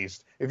very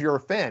least. If you're a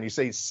fan, you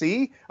say,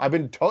 see, I've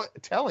been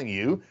telling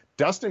you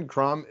Dustin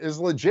Crum is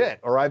legit,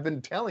 or I've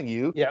been telling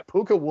you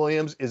Pooka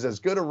Williams is as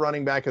good a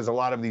running back as a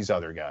lot of these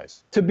other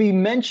guys. To be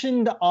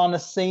mentioned on the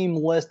same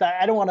list,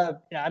 I don't want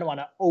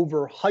to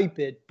overhype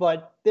it,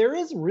 but there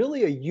is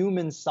really a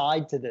human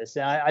side to this.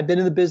 I've been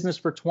in the business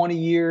for 20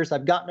 years.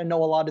 I've gotten to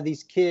know a lot of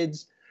these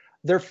kids,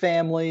 their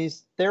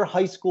families, their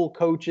high school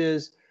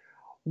coaches.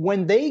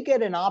 When they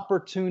get an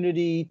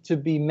opportunity to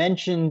be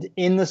mentioned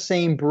in the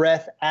same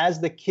breath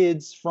as the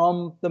kids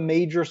from the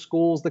major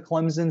schools, the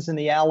Clemsons and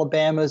the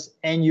Alabamas,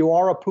 and you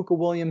are a Pooka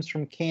Williams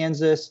from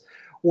Kansas,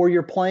 or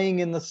you're playing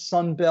in the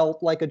Sun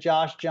Belt like a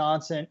Josh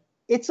Johnson,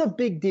 it's a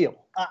big deal.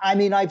 I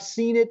mean, I've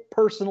seen it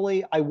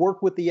personally. I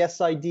work with the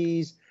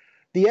SIDs.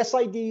 The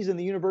SIDs and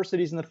the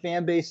universities and the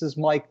fan bases,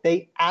 Mike,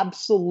 they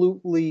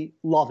absolutely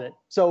love it.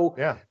 So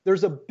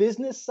there's a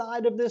business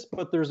side of this,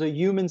 but there's a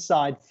human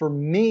side. For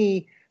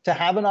me, to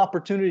have an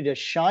opportunity to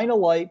shine a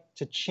light,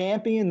 to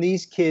champion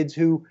these kids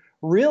who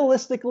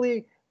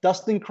realistically,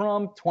 Dustin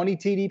Crum, 20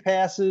 TD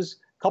passes,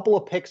 a couple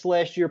of picks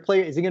last year.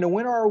 Is he going to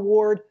win our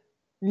award?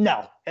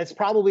 No, it's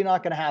probably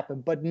not going to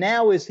happen. But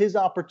now is his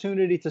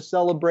opportunity to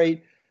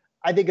celebrate.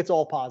 I think it's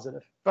all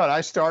positive. But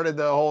I started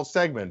the whole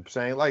segment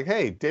saying, like,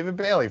 hey, David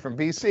Bailey from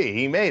BC,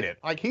 he made it.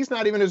 Like, he's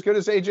not even as good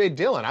as A.J.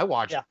 Dillon. I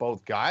watched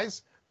both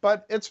guys,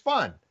 but it's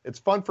fun. It's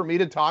fun for me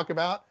to talk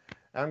about.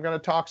 I'm going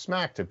to talk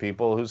smack to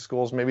people whose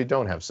schools maybe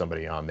don't have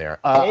somebody on there.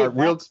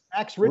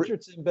 Max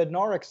Richardson,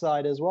 Bednaric's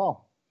side as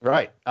well.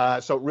 Right.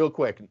 So real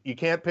quick, you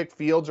can't pick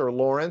Fields or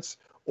Lawrence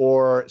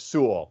or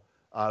Sewell.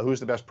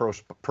 Who's the best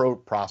pro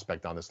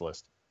prospect on this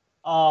list?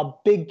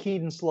 Big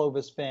Keaton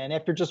Slovis fan.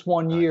 After just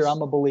 1 year,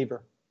 I'm a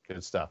believer.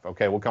 Good stuff.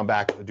 Okay, we'll come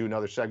back and do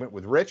another segment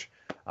with Rich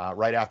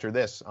right after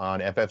this on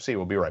FFC.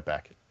 We'll be right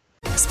back.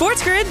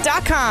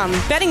 SportsGrid.com.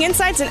 Betting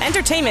insights and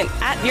entertainment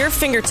at your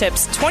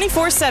fingertips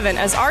 24/7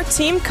 as our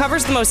team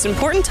covers the most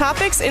important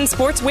topics in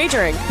sports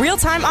wagering.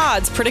 Real-time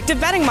odds,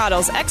 predictive betting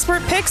models,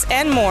 expert picks,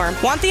 and more.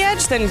 Want the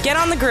edge? Then get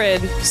on the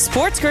grid.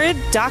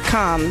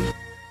 SportsGrid.com.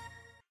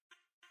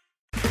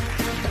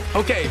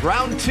 Okay,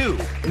 round two.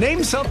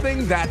 Name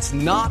something that's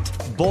not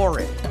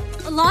boring.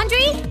 A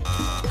laundry?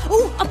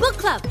 Ooh, a book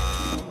club.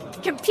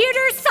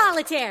 Computer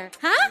solitaire,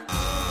 huh?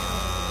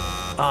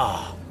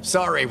 Ah.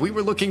 Sorry, we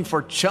were looking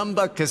for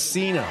Chumba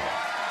Casino.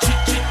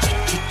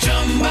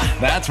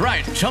 That's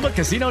right.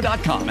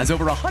 ChumbaCasino.com has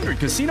over 100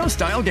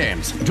 casino-style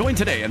games. Join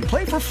today and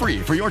play for free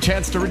for your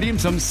chance to redeem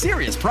some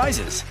serious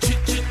prizes.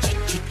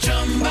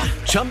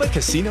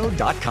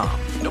 ChumbaCasino.com.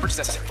 No purchase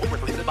necessary. Void where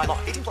prohibited by law.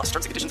 18+. Terms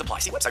and conditions apply.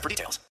 See website for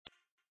details.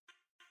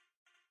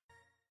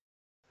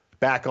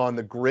 Back on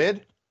the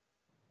grid,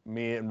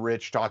 me and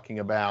Rich talking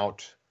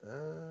about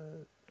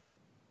a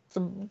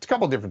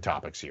couple different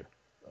topics here.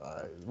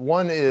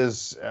 One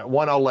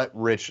I'll let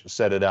Rich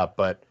set it up,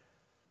 but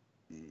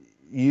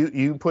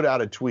you put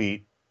out a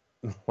tweet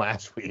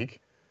last week,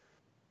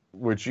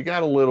 which you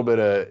got a little bit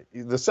of.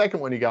 The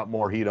second one you got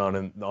more heat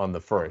on the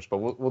first, but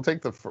we'll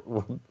take the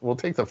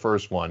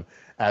first one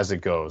as it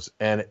goes.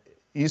 And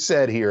you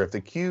said here, if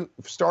the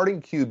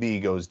starting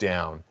QB goes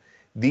down,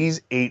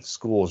 these 8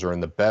 schools are in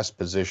the best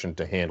position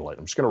to handle it.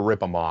 I'm just going to rip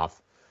them off.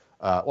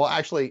 Well,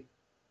 actually.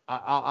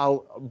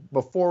 I'll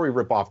before we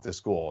rip off the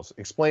schools,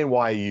 explain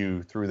why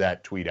you threw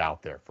that tweet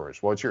out there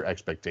first. What's your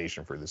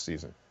expectation for this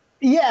season?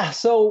 Yeah,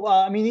 so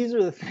I mean, these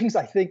are the things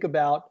I think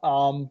about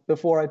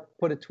before I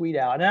put a tweet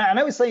out. And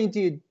I was saying to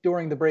you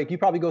during the break, you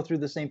probably go through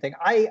the same thing.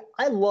 I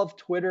love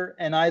Twitter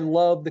and I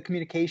love the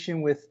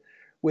communication with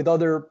with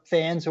other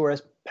fans who are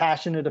as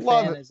passionate a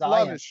fan as I am.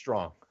 Love is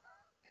strong.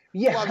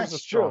 Yeah, love that's is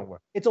a strong true. word.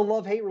 It's a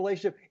love-hate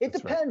relationship. It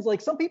That's depends.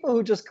 Like some people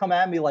who just come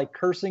at me like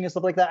cursing and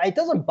stuff like that. It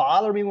doesn't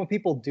bother me when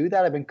people do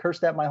that. I've been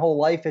cursed at my whole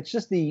life. It's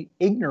just the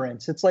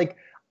ignorance. It's like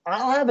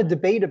I'll have a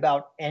debate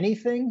about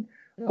anything,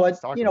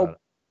 but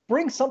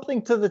bring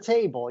something to the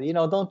table.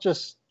 Don't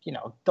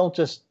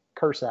just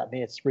curse at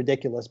me. It's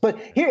ridiculous. But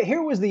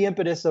here was the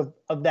impetus of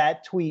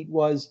that tweet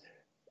was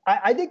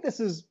I think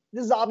this is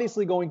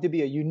obviously going to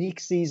be a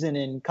unique season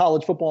in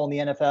college football in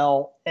the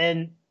NFL.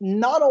 And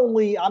not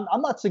only,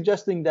 I'm not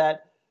suggesting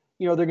that,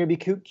 there are going to be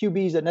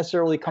QBs that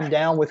necessarily come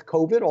down with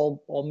COVID,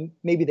 or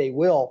maybe they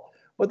will.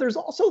 But there's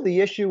also the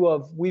issue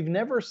of we've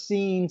never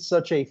seen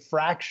such a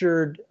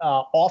fractured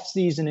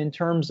offseason in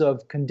terms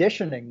of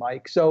conditioning,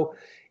 Mike. So,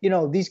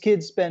 these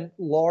kids spent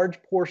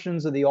large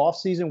portions of the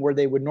offseason where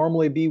they would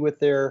normally be with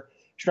their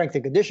strength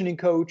and conditioning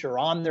coach or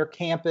on their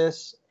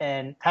campus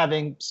and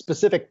having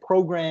specific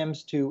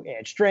programs to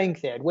add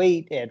strength, add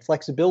weight, add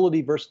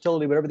flexibility,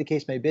 versatility, whatever the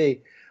case may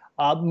be.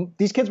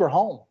 These kids were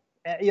home.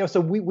 So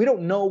we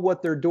don't know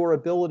what their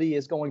durability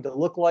is going to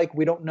look like.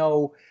 We don't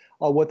know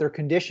what their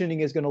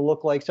conditioning is going to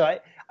look like. So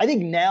I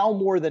think now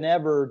more than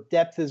ever,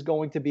 depth is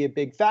going to be a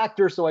big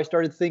factor. So I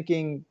started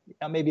thinking,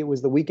 maybe it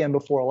was the weekend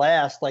before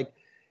last, like,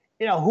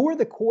 who are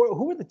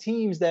the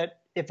teams that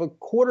if a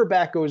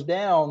quarterback goes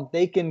down,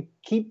 they can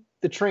keep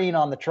the train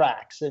on the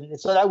tracks. And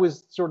so that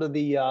was sort of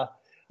the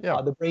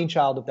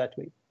brainchild of that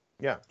tweet.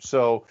 Yeah.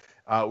 So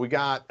we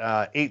got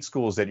 8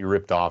 schools that you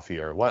ripped off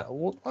here.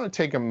 We'll want to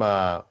take them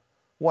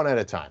one at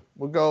a time.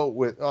 We'll go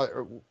with,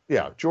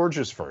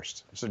 Georgia's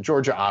first. So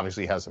Georgia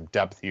obviously has some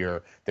depth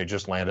here. They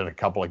just landed a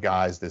couple of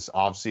guys this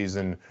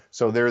offseason.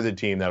 So they're the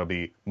team that'll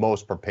be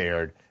most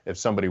prepared if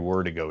somebody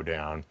were to go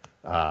down.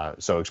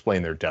 So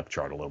explain their depth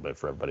chart a little bit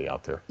for everybody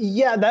out there.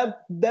 Yeah,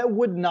 that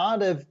would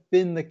not have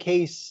been the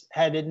case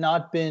had it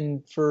not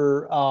been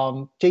for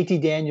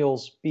JT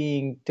Daniels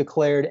being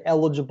declared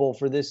eligible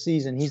for this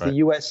season. He's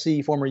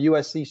the former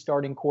USC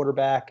starting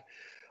quarterback.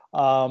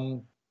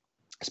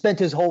 Spent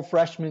his whole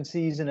freshman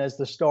season as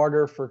the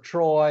starter for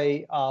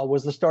Troy,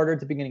 was the starter at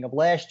the beginning of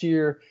last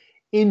year,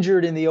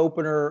 injured in the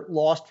opener,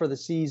 lost for the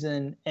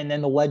season, and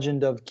then the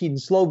legend of Keaton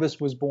Slovis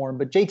was born.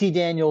 But JT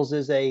Daniels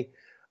is a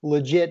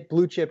legit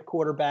blue chip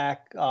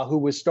quarterback who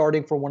was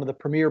starting for one of the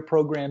premier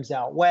programs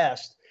out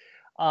west,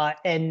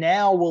 and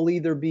now will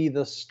either be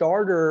the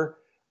starter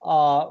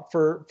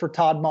for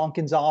Todd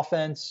Monken's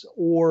offense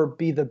or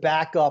be the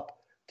backup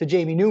to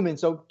Jamie Newman.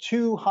 So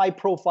 2 high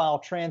profile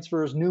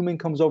transfers. Newman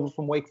comes over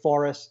from Wake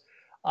Forest.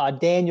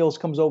 Daniels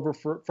comes over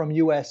from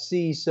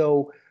USC.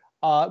 So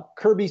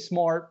Kirby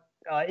Smart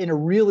in a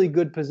really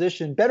good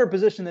position, better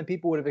position than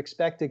people would have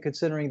expected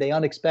considering they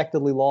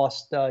unexpectedly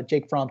lost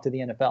Jake Fromm to the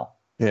NFL.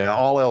 Yeah,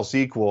 all else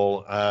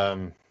equal.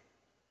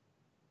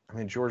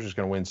 Georgia's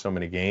going to win so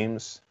many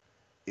games.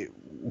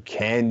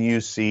 Can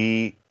you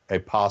see a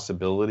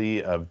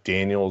possibility of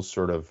Daniels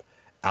sort of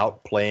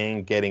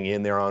outplaying, getting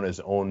in there on his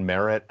own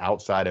merit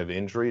outside of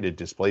injury to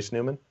displace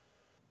Newman?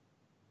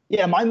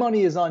 Yeah, my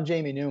money is on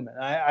Jamie Newman.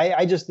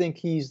 I just think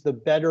he's the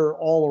better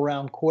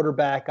all-around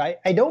quarterback.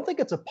 I don't think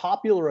it's a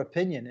popular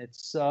opinion.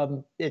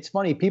 It's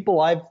funny.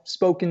 People I've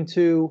spoken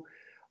to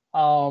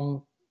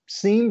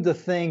seem to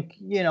think,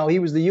 he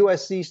was the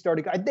USC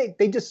starting. I think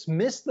they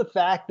dismissed the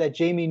fact that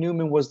Jamie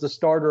Newman was the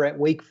starter at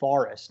Wake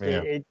Forest.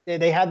 Yeah.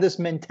 They have this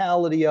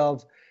mentality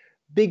of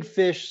big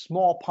fish,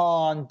 small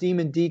pond,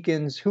 Demon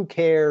Deacons, who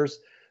cares?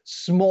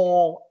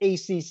 Small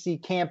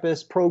ACC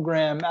campus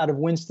program out of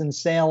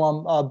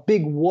Winston-Salem.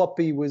 Big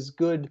Whoopie was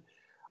good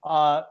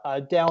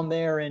down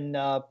there in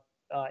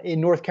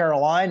North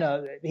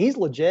Carolina. He's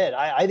legit.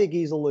 I think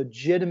he's a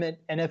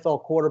legitimate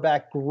NFL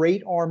quarterback,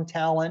 great arm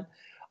talent,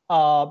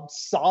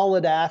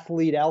 solid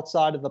athlete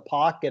outside of the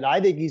pocket.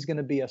 I think he's going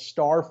to be a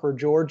star for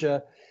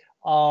Georgia.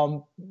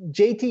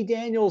 JT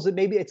Daniels,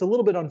 maybe it's a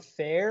little bit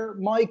unfair,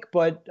 Mike,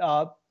 but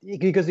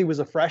because he was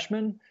a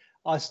freshman,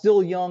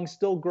 still young,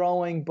 still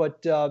growing.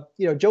 But, Joe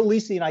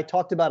Lisi and I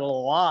talked about it a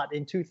lot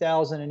in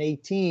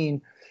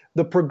 2018,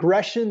 the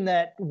progression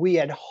that we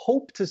had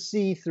hoped to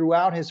see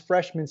throughout his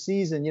freshman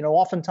season.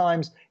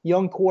 Oftentimes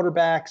young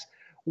quarterbacks,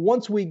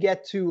 once we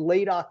get to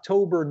late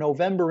October,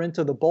 November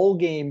into the bowl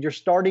game, you're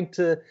starting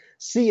to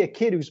see a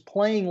kid who's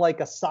playing like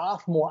a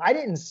sophomore. I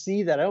didn't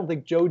see that. I don't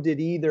think Joe did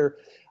either.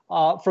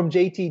 From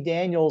JT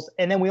Daniels,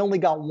 and then we only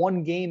got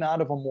 1 game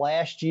out of him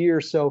last year.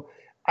 So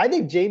I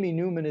think Jamie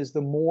Newman is the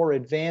more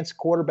advanced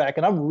quarterback,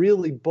 and I'm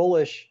really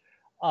bullish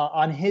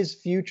on his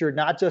future,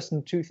 not just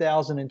in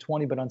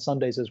 2020, but on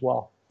Sundays as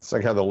well. It's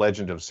like how the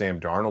legend of Sam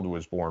Darnold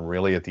was born.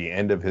 Really, at the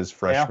end of his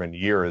freshman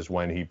year is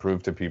when he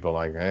proved to people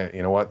like, hey,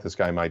 you know what, this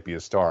guy might be a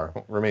star.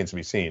 Remains to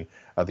be seen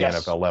at the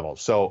NFL level.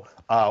 So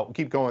we'll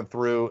keep going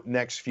through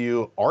next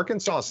few.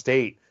 Arkansas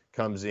State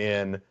comes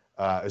in.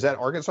 Is that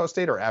Arkansas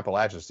State or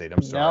Appalachian State?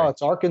 I'm sorry. No,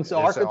 it's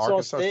Arkansas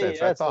State.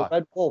 Yeah, it's the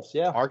Red Wolves,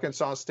 yeah.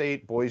 Arkansas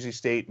State, Boise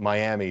State,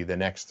 Miami, the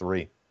next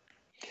 3.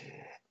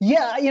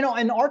 Yeah,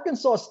 and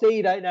Arkansas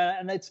State,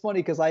 and it's funny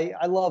because I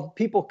love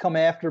people come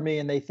after me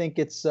and they think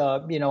it's,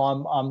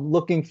 I'm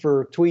looking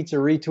for tweets or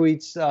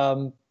retweets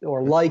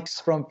or likes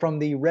from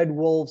the Red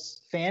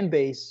Wolves fan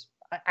base.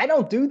 I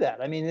don't do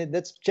that. I mean,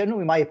 that's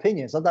generally my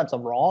opinion. Sometimes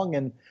I'm wrong,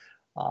 and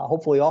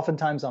hopefully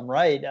oftentimes I'm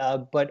right.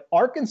 But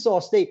Arkansas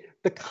State,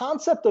 the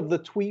concept of the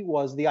tweet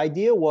the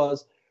idea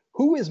was,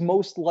 who is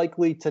most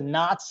likely to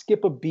not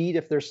skip a beat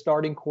if their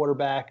starting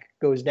quarterback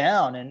goes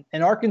down?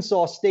 And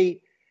Arkansas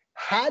State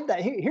had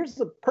that. Here's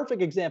the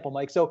perfect example,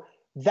 Mike. So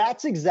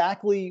that's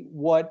exactly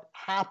what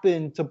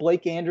happened to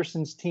Blake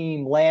Anderson's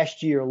team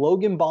last year.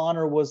 Logan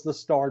Bonner was the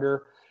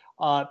starter,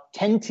 10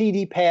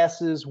 TD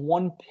passes,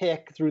 1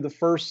 pick through the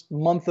first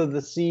month of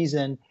the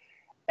season.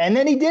 And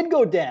then he did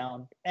go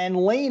down. And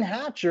Lane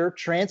Hatcher,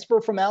 transfer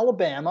from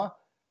Alabama,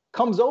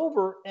 comes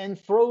over and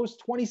throws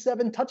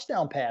 27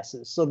 touchdown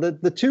passes. So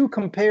the two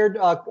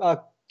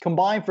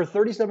combined for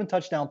 37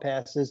 touchdown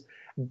passes,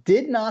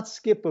 did not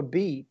skip a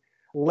beat.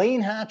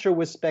 Lane Hatcher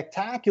was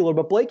spectacular,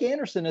 but Blake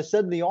Anderson has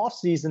said in the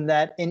offseason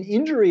that an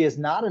injury is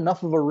not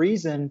enough of a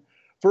reason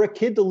for a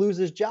kid to lose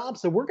his job.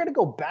 So we're going to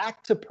go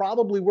back to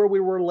probably where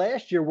we were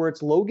last year, where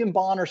it's Logan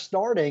Bonner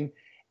starting,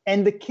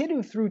 and the kid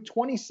who threw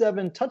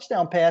 27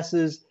 touchdown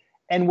passes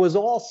and was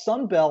all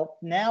Sun Belt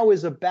now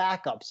is a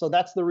backup. So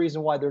that's the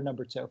reason why they're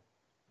number 2.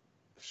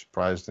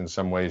 Surprised in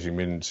some ways you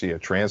didn't see a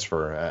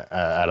transfer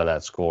out of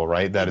that school,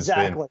 right?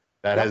 Exactly.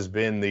 Has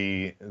been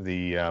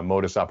the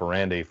modus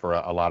operandi for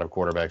a lot of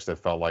quarterbacks that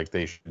felt like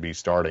they should be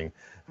starting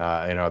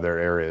in other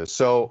areas.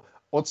 So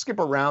let's skip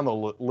around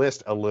the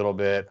list a little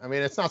bit. I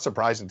mean, it's not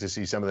surprising to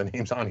see some of the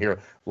names on here,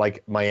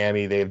 like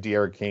Miami. They have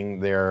De'Aaron King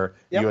there.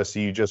 Yep.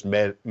 USC, you just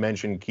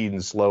mentioned Kedon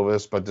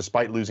Slovis. But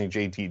despite losing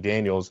JT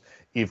Daniels,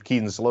 if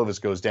Kedon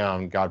Slovis goes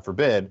down, God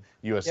forbid,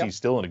 USC is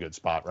still in a good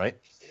spot, right?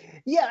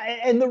 Yeah,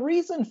 and the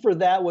reason for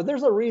that was,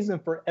 there's a reason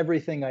for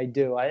everything I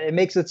do. It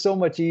makes it so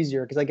much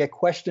easier because I get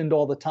questioned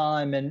all the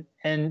time.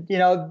 And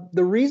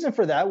the reason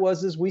for that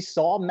is we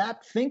saw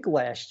Matt Fink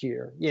last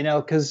year,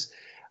 because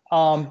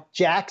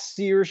Jack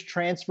Sears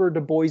transferred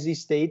to Boise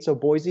State. So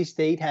Boise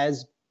State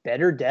has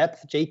better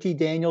depth. JT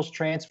Daniels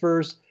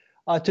transfers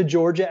to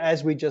Georgia,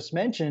 as we just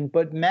mentioned.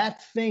 But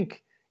Matt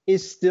Fink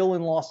is still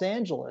in Los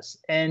Angeles.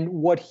 And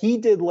what he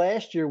did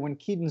last year when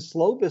Kedon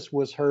Slovis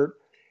was hurt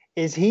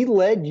is he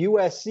led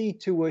USC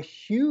to a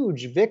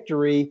huge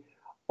victory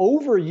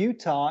over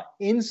Utah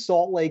in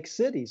Salt Lake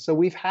City. So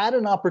we've had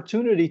an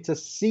opportunity to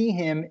see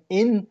him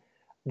in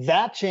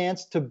that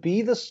chance to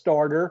be the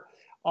starter,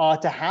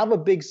 to have a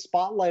big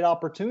spotlight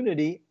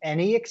opportunity,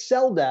 and he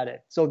excelled at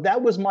it. So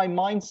that was my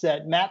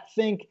mindset. Matt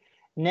Fink,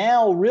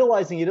 now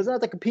realizing he doesn't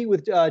have to compete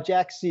with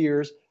Jack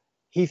Sears,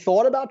 he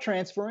thought about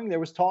transferring. There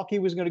was talk he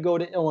was going to go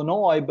to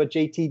Illinois, but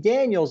JT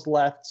Daniels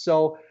left.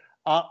 So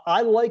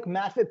I like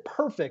Matt Fink.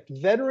 Perfect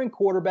veteran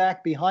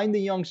quarterback behind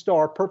the young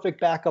star. Perfect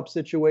backup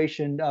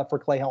situation for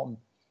Clay Helton.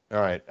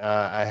 All right.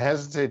 I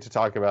hesitate to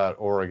talk about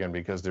Oregon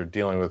because they're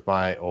dealing with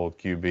my old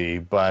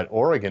QB, but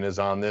Oregon is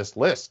on this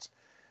list.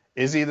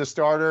 Is he the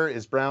starter?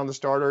 Is Brown the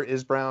starter?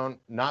 Is Brown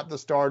not the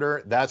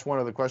starter? That's one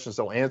of the questions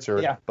they'll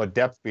answer, but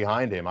depth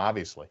behind him,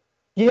 obviously.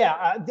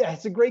 Yeah,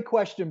 it's a great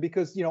question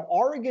because,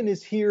 Oregon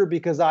is here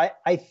because I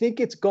think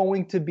it's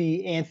going to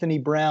be Anthony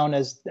Brown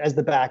as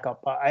the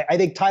backup. I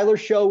think Tyler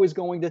Show is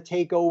going to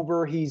take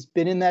over. He's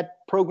been in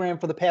that program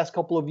for the past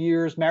couple of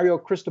years. Mario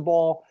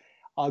Cristobal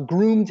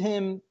groomed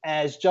him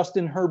as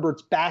Justin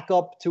Herbert's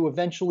backup to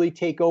eventually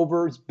take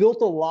over. He's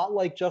built a lot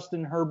like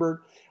Justin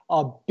Herbert,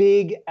 a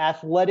big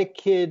athletic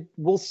kid.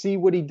 We'll see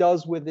what he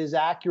does with his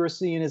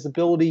accuracy and his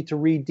ability to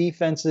read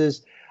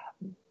defenses.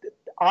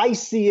 I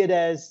see it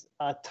as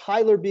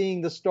Tyler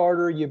being the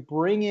starter. You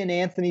bring in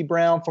Anthony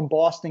Brown from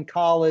Boston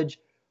College,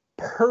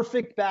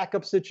 perfect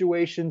backup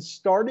situation,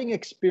 starting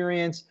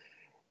experience.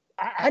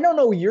 I don't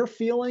know your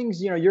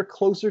feelings. You're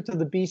closer to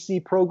the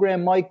BC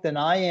program, Mike, than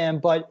I am.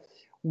 But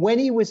when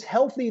he was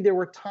healthy, there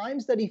were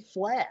times that he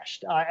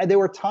flashed. There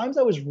were times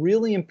I was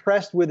really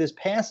impressed with his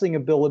passing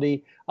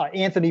ability,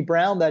 Anthony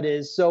Brown, that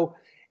is. So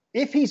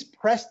if he's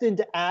pressed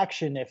into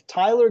action, if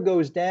Tyler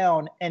goes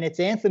down and it's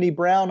Anthony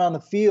Brown on the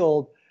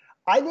field,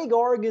 I think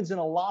Oregon's in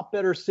a lot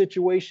better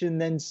situation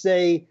than,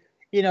 say,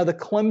 the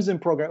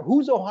Clemson program.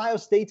 Who's Ohio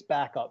State's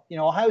backup?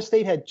 Ohio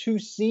State had 2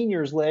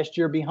 seniors last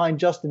year behind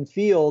Justin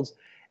Fields.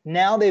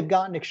 Now they've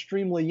gotten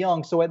extremely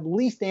young. So at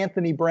least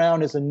Anthony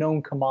Brown is a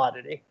known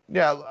commodity.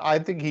 Yeah, I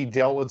think he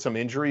dealt with some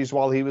injuries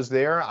while he was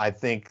there. I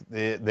think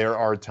there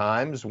are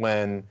times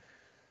when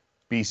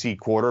BC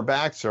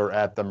quarterbacks are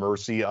at the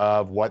mercy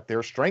of what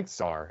their strengths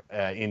are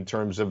in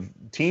terms of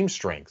team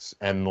strengths.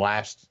 And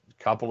last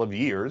couple of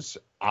years,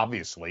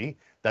 obviously,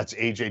 that's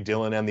A.J.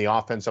 Dillon and the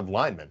offensive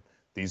linemen.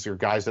 These are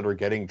guys that are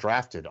getting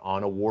drafted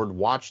on award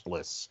watch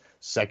lists,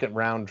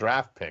 second-round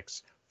draft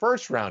picks,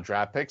 first-round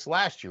draft picks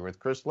last year with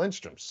Chris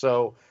Lindstrom.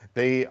 So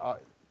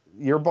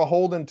you're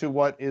beholden to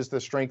what is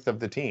the strength of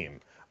the team.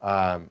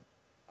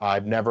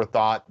 I've never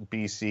thought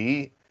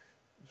BC,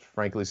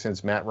 frankly,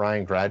 since Matt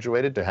Ryan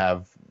graduated, to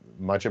have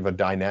much of a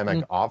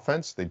dynamic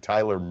offense. The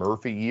Tyler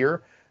Murphy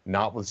year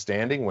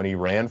notwithstanding when he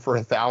ran for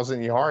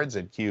 1,000 yards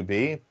at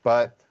QB.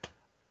 But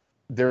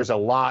there's a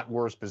lot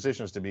worse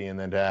positions to be in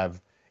than to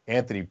have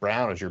Anthony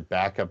Brown as your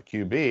backup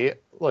QB.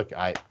 Look,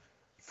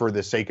 for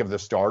the sake of the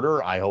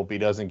starter, I hope he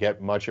doesn't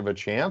get much of a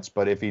chance.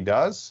 But if he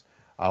does,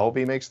 I hope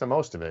he makes the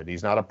most of it.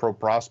 He's not a pro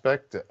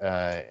prospect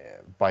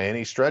by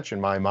any stretch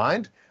in my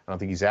mind. I don't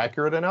think he's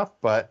accurate enough,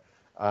 but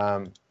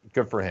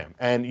good for him.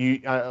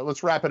 And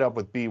let's wrap it up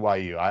with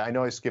BYU. I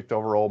know I skipped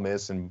over Ole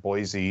Miss and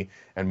Boise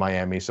and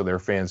Miami, so their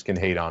fans can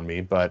hate on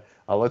me. But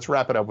let's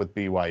wrap it up with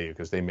BYU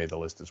because they made the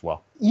list as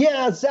well.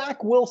 Yeah,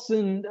 Zach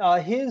Wilson,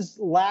 his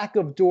lack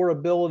of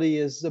durability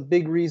is a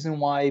big reason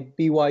why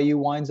BYU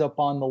winds up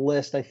on the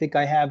list. I think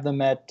I have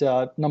them at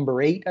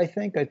number 8, I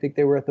think. I think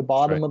they were at the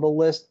bottom of the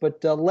list.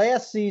 But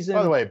last season...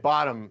 By the way,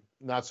 bottom...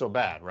 not so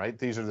bad, right?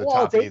 These are the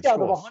top 8 it's 8 out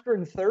schools. of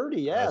 130,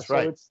 yeah. That's so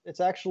right. it's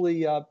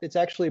actually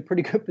a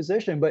pretty good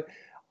position. But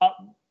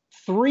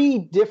 3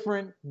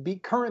 different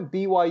current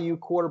BYU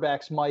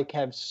quarterbacks, Mike,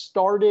 have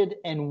started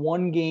and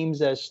won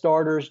games as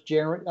starters.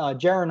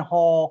 Jaren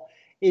Hall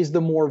is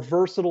the more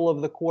versatile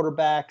of the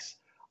quarterbacks.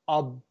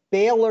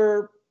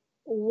 Baylor,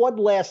 what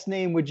last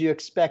name would you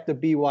expect a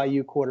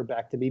BYU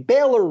quarterback to be?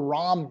 Baylor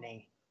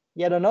Romney.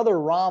 Yet another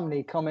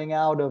Romney coming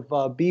out of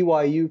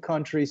BYU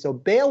country. So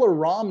Baylor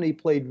Romney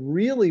played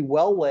really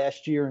well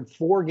last year in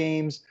 4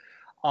 games,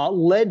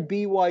 led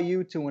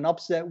BYU to an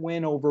upset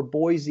win over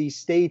Boise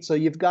State. So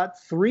you've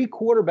got 3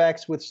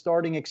 quarterbacks with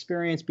starting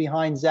experience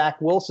behind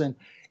Zach Wilson.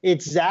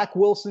 It's Zach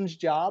Wilson's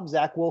job.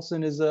 Zach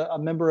Wilson is a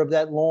member of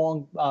that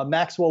long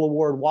Maxwell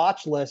Award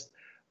watch list,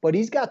 but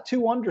he's got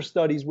 2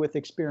 understudies with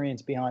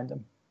experience behind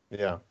him.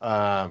 Yeah.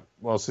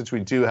 Well, since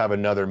we do have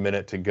another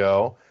minute to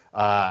go,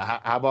 how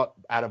about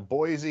out of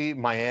Boise,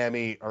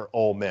 Miami, or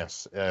Ole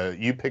Miss?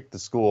 You pick the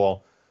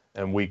school,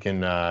 and we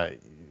can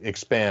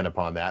expand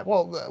upon that.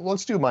 Well,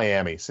 let's do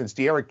Miami. Since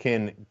De'Ara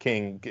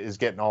King is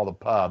getting all the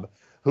pub,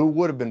 who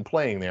would have been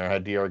playing there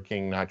had De'Ara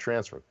King not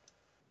transferred?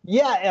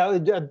 Yeah,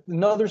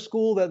 another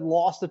school that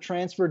lost a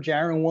transfer.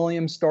 Jaron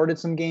Williams started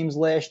some games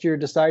last year,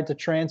 decided to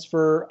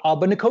transfer.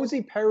 But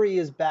N'Kosi Perry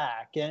is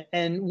back.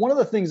 And one of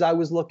the things I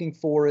was looking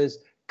for is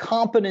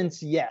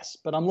competence, yes,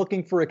 but I'm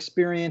looking for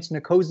experience.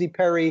 N'Kosi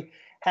Perry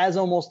has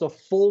almost a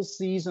full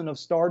season of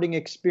starting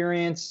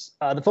experience.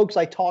 The folks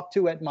I talked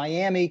to at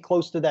Miami,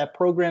 close to that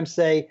program,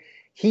 say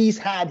he's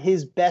had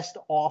his best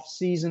off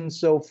season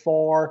so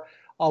far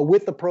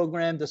with the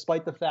program,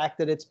 despite the fact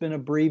that it's been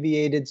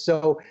abbreviated.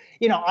 So,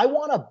 I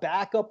want a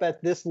backup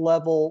at this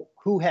level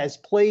who has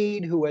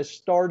played, who has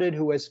started,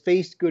 who has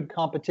faced good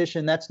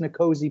competition. That's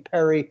N'Kosi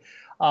Perry.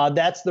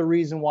 That's the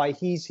reason why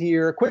he's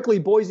here. Quickly,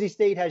 Boise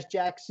State has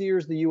Jack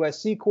Sears, the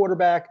USC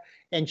quarterback,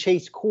 and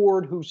Chase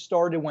Cord, who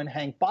started when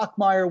Hank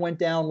Bachmeier went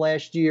down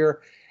last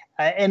year.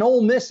 And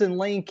Ole Miss and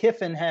Lane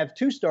Kiffin have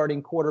 2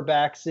 starting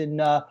quarterbacks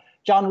in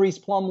John Reese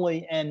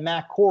Plumlee and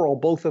Matt Corral,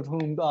 both of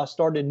whom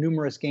started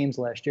numerous games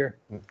last year.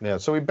 Yeah,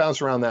 so we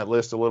bounce around that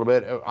list a little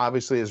bit.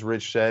 Obviously, as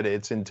Rich said,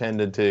 it's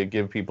intended to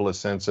give people a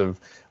sense of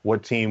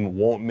what team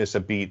won't miss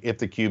a beat if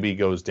the QB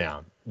goes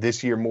down.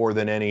 This year, more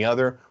than any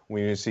other,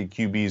 we're going to see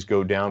QBs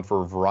go down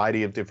for a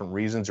variety of different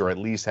reasons, or at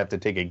least have to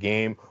take a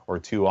game or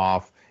 2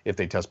 off if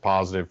they test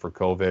positive for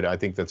COVID. I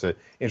think that's an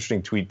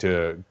interesting tweet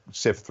to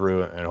sift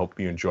through, and I hope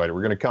you enjoyed it.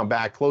 We're going to come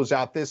back, close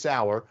out this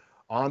hour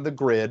on the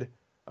grid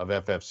of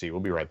FFC.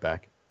 We'll be right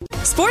back.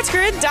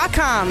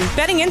 SportsGrid.com.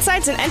 Betting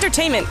insights and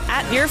entertainment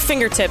at your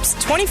fingertips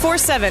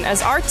 24/7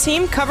 as our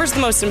team covers the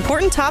most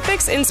important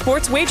topics in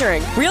sports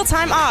wagering.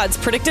 Real-time odds,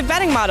 predictive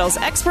betting models,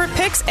 expert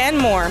picks, and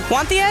more.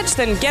 Want the edge?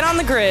 Then get on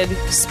the grid.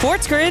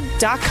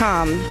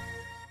 SportsGrid.com.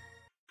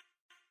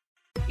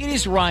 It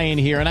is Ryan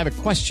here, and I have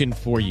a question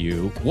for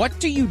you. What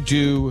do you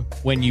do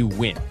when you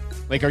win?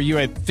 Like, are you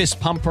a fist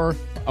pumper,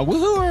 a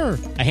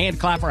woohooer, a hand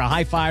clapper, a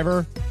high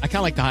fiver? I kind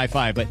of like the high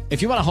five, but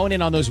if you want to hone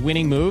in on those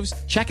winning moves,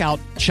 check out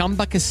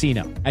Chumba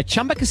Casino. At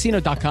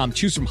ChumbaCasino.com,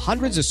 choose from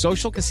hundreds of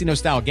social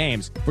casino-style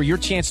games for your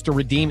chance to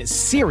redeem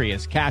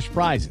serious cash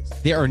prizes.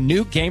 There are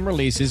new game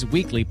releases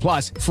weekly,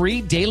 plus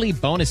free daily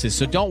bonuses.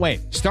 So don't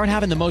wait. Start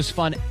having the most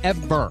fun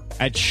ever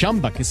at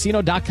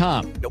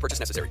ChumbaCasino.com. No purchase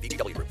necessary.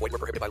 VGW. Void where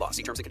prohibited by law.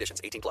 See terms and conditions.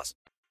 18+.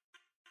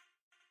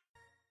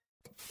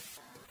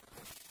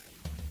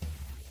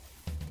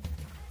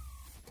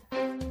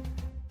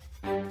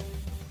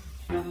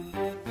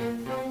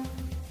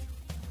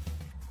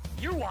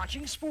 You're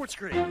watching Sports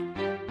Grid.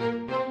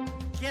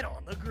 Get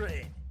on the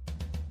grid.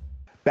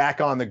 Back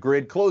on the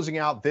grid, closing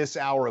out this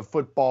hour of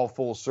Football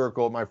Full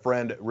Circle, my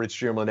friend Rich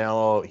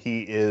Cirminiello.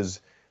 He is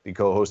the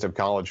co-host of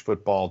College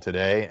Football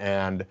Today,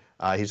 and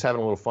he's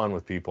having a little fun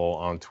with people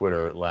on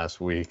Twitter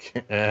last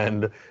week.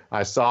 And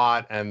I saw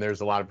it, and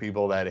there's a lot of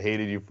people that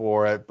hated you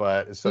for it,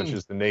 but such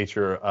is the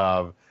nature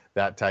of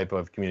that type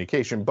of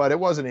communication. But it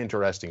was an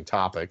interesting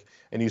topic.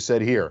 And you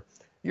said here,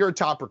 you're a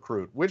top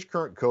recruit. Which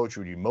current coach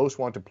would you most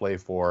want to play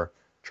for?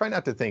 Try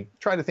to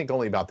think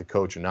only about the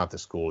coach and not the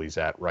school he's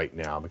at right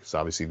now, because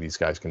obviously these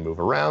guys can move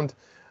around.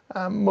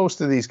 Most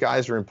of these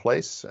guys are in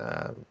place.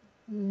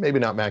 Maybe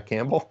not Matt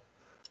Campbell,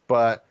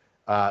 but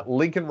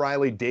Lincoln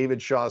Riley,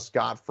 David Shaw,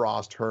 Scott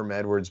Frost, Herm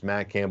Edwards,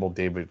 Matt Campbell,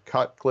 David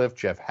Cutcliffe,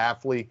 Jeff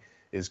Hafley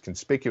is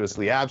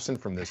conspicuously absent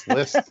from this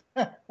list.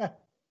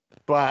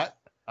 But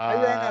I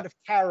ran out of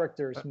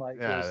characters, Mike.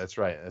 Yeah, that's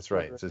right. It's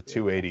a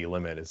 280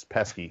 limit. It's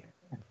pesky.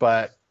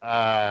 But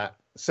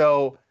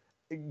so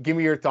give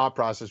me your thought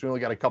process. We only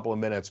got a couple of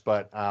minutes,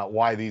 but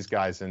why these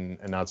guys and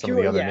not some of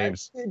the other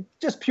names?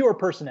 Just pure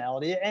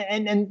personality,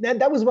 and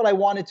that was what I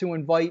wanted to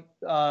invite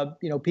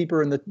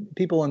people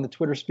in the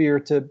Twitter sphere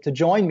to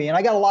join me. And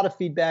I got a lot of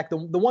feedback. The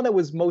one that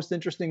was most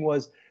interesting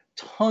was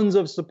tons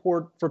of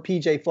support for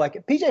PJ Fleck.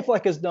 PJ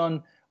Fleck has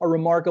done a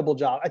remarkable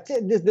job.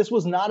 This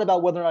was not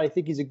about whether or not I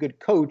think he's a good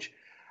coach.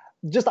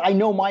 Just I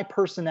know my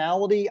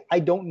personality. I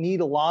don't need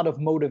a lot of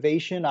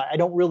motivation. I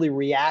don't really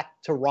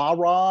react to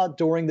rah-rah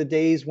during the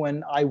days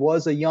when I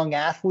was a young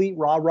athlete.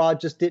 Rah-rah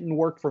just didn't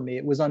work for me.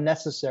 It was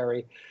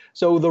unnecessary.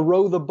 So the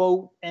row the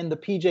boat and the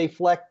PJ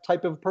Fleck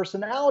type of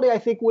personality, I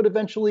think, would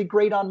eventually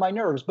grate on my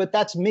nerves. But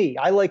that's me.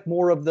 I like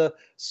more of the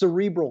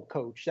cerebral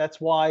coach.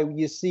 That's why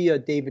you see a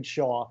David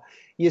Shaw.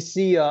 You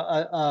see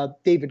a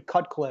David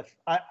Cutcliffe.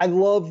 I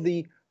love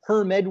the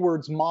Herm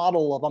Edwards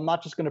model of I'm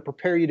not just going to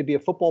prepare you to be a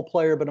football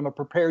player, but I'm going to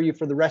prepare you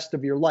for the rest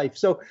of your life.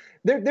 So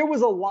there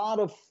was a lot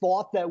of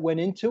thought that went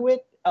into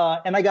it,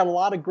 and I got a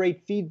lot of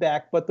great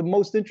feedback. But the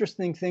most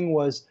interesting thing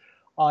was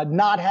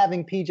not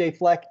having PJ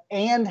Fleck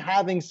and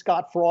having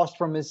Scott Frost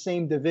from his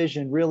same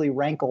division really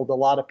rankled a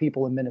lot of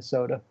people in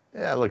Minnesota.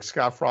 Yeah, look,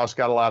 Scott Frost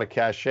got a lot of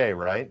cachet,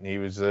 right? He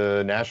was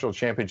a national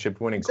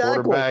championship winning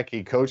quarterback.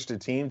 He coached a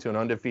team to an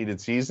undefeated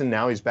season.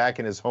 Now he's back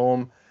in his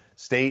home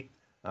state.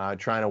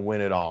 Trying to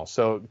win it all.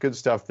 So good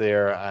stuff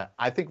there.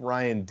 I think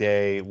Ryan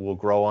Day will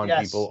grow on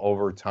people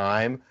over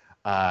time.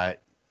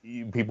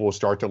 People will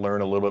start to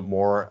learn a little bit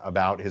more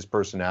about his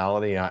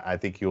personality. I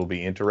think he will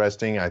be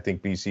interesting. I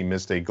think BC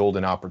missed a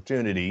golden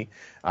opportunity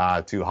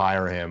to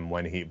hire him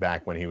when he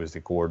was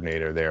the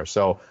coordinator there.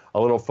 So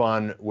a little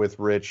fun with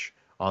Rich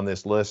on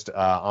this list.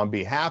 On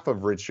behalf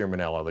of Rich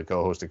Shermanello, the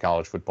co-host of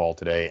College Football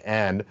Today,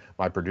 and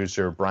my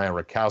producer, Brian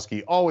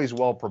Rakowski, always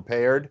well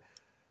prepared.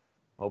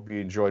 Hope you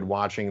enjoyed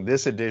watching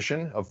this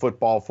edition of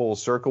Football Full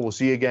Circle. We'll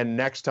see you again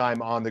next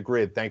time on The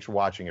Grid. Thanks for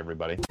watching,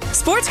 everybody.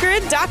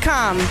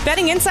 SportsGrid.com.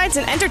 Betting insights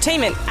and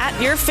entertainment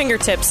at your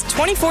fingertips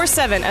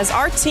 24/7 as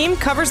our team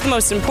covers the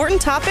most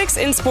important topics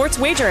in sports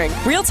wagering.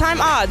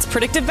 Real-time odds,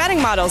 predictive betting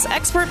models,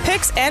 expert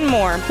picks, and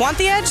more. Want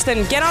the edge?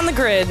 Then get on The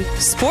Grid.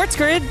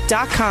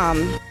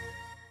 SportsGrid.com.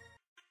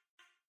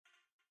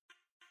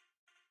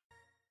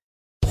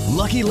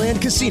 Lucky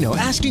Land Casino,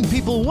 asking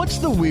people, what's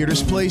the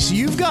weirdest place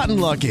you've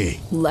gotten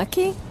lucky?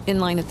 Lucky? In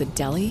line at the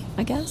deli,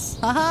 I guess?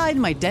 Aha, in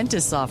my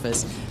dentist's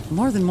office.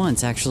 More than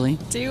once, actually.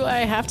 Do I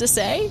have to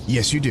say?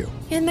 Yes, you do.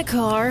 In the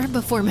car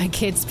before my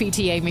kids'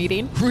 PTA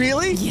meeting.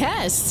 Really?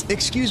 Yes.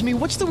 Excuse me,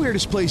 what's the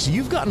weirdest place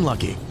you've gotten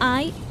lucky?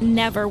 I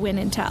never win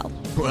and tell.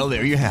 Well,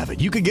 there you have it.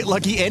 You can get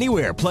lucky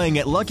anywhere, playing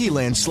at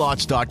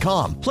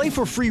LuckyLandSlots.com. Play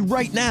for free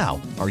right now.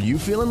 Are you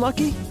feeling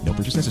lucky? No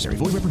purchase necessary.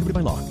 Void where prohibited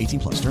by law.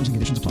 18+. Terms and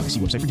conditions apply. See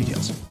website for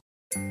details.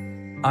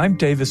 I'm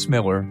Davis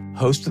Miller,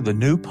 host of the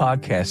new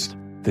podcast,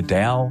 The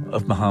Tao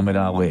of Muhammad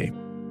Ali.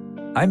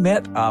 I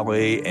met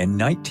Ali in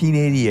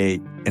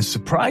 1988, and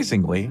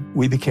surprisingly,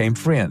 we became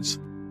friends.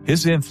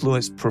 His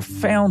influence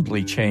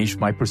profoundly changed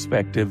my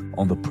perspective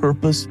on the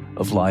purpose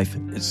of life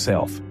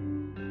itself.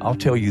 I'll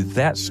tell you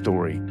that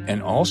story,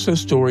 and also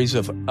stories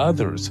of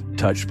others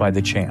touched by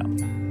the champ.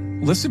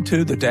 Listen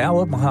to The Tao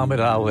of Muhammad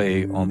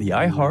Ali on the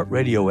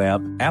iHeartRadio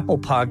app, Apple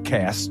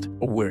Podcast,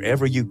 or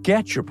wherever you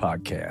get your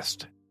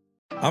podcast.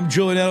 I'm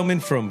Julian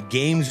Edelman from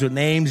Games with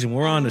Names, and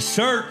we're on a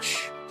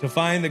search to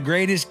find the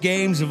greatest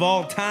games of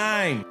all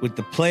time with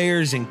the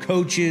players and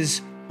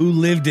coaches who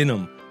lived in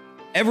them.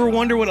 Ever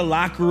wonder what a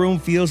locker room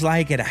feels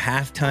like at a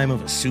halftime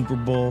of a Super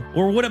Bowl?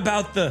 Or what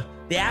about the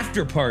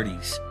after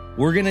parties?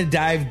 We're going to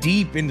dive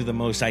deep into the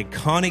most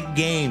iconic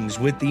games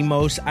with the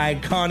most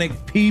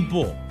iconic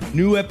people.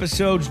 New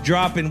episodes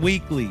dropping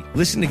weekly.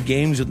 Listen to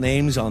Games with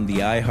Names on the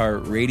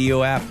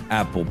iHeartRadio app,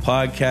 Apple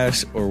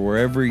Podcasts, or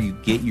wherever you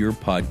get your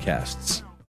podcasts.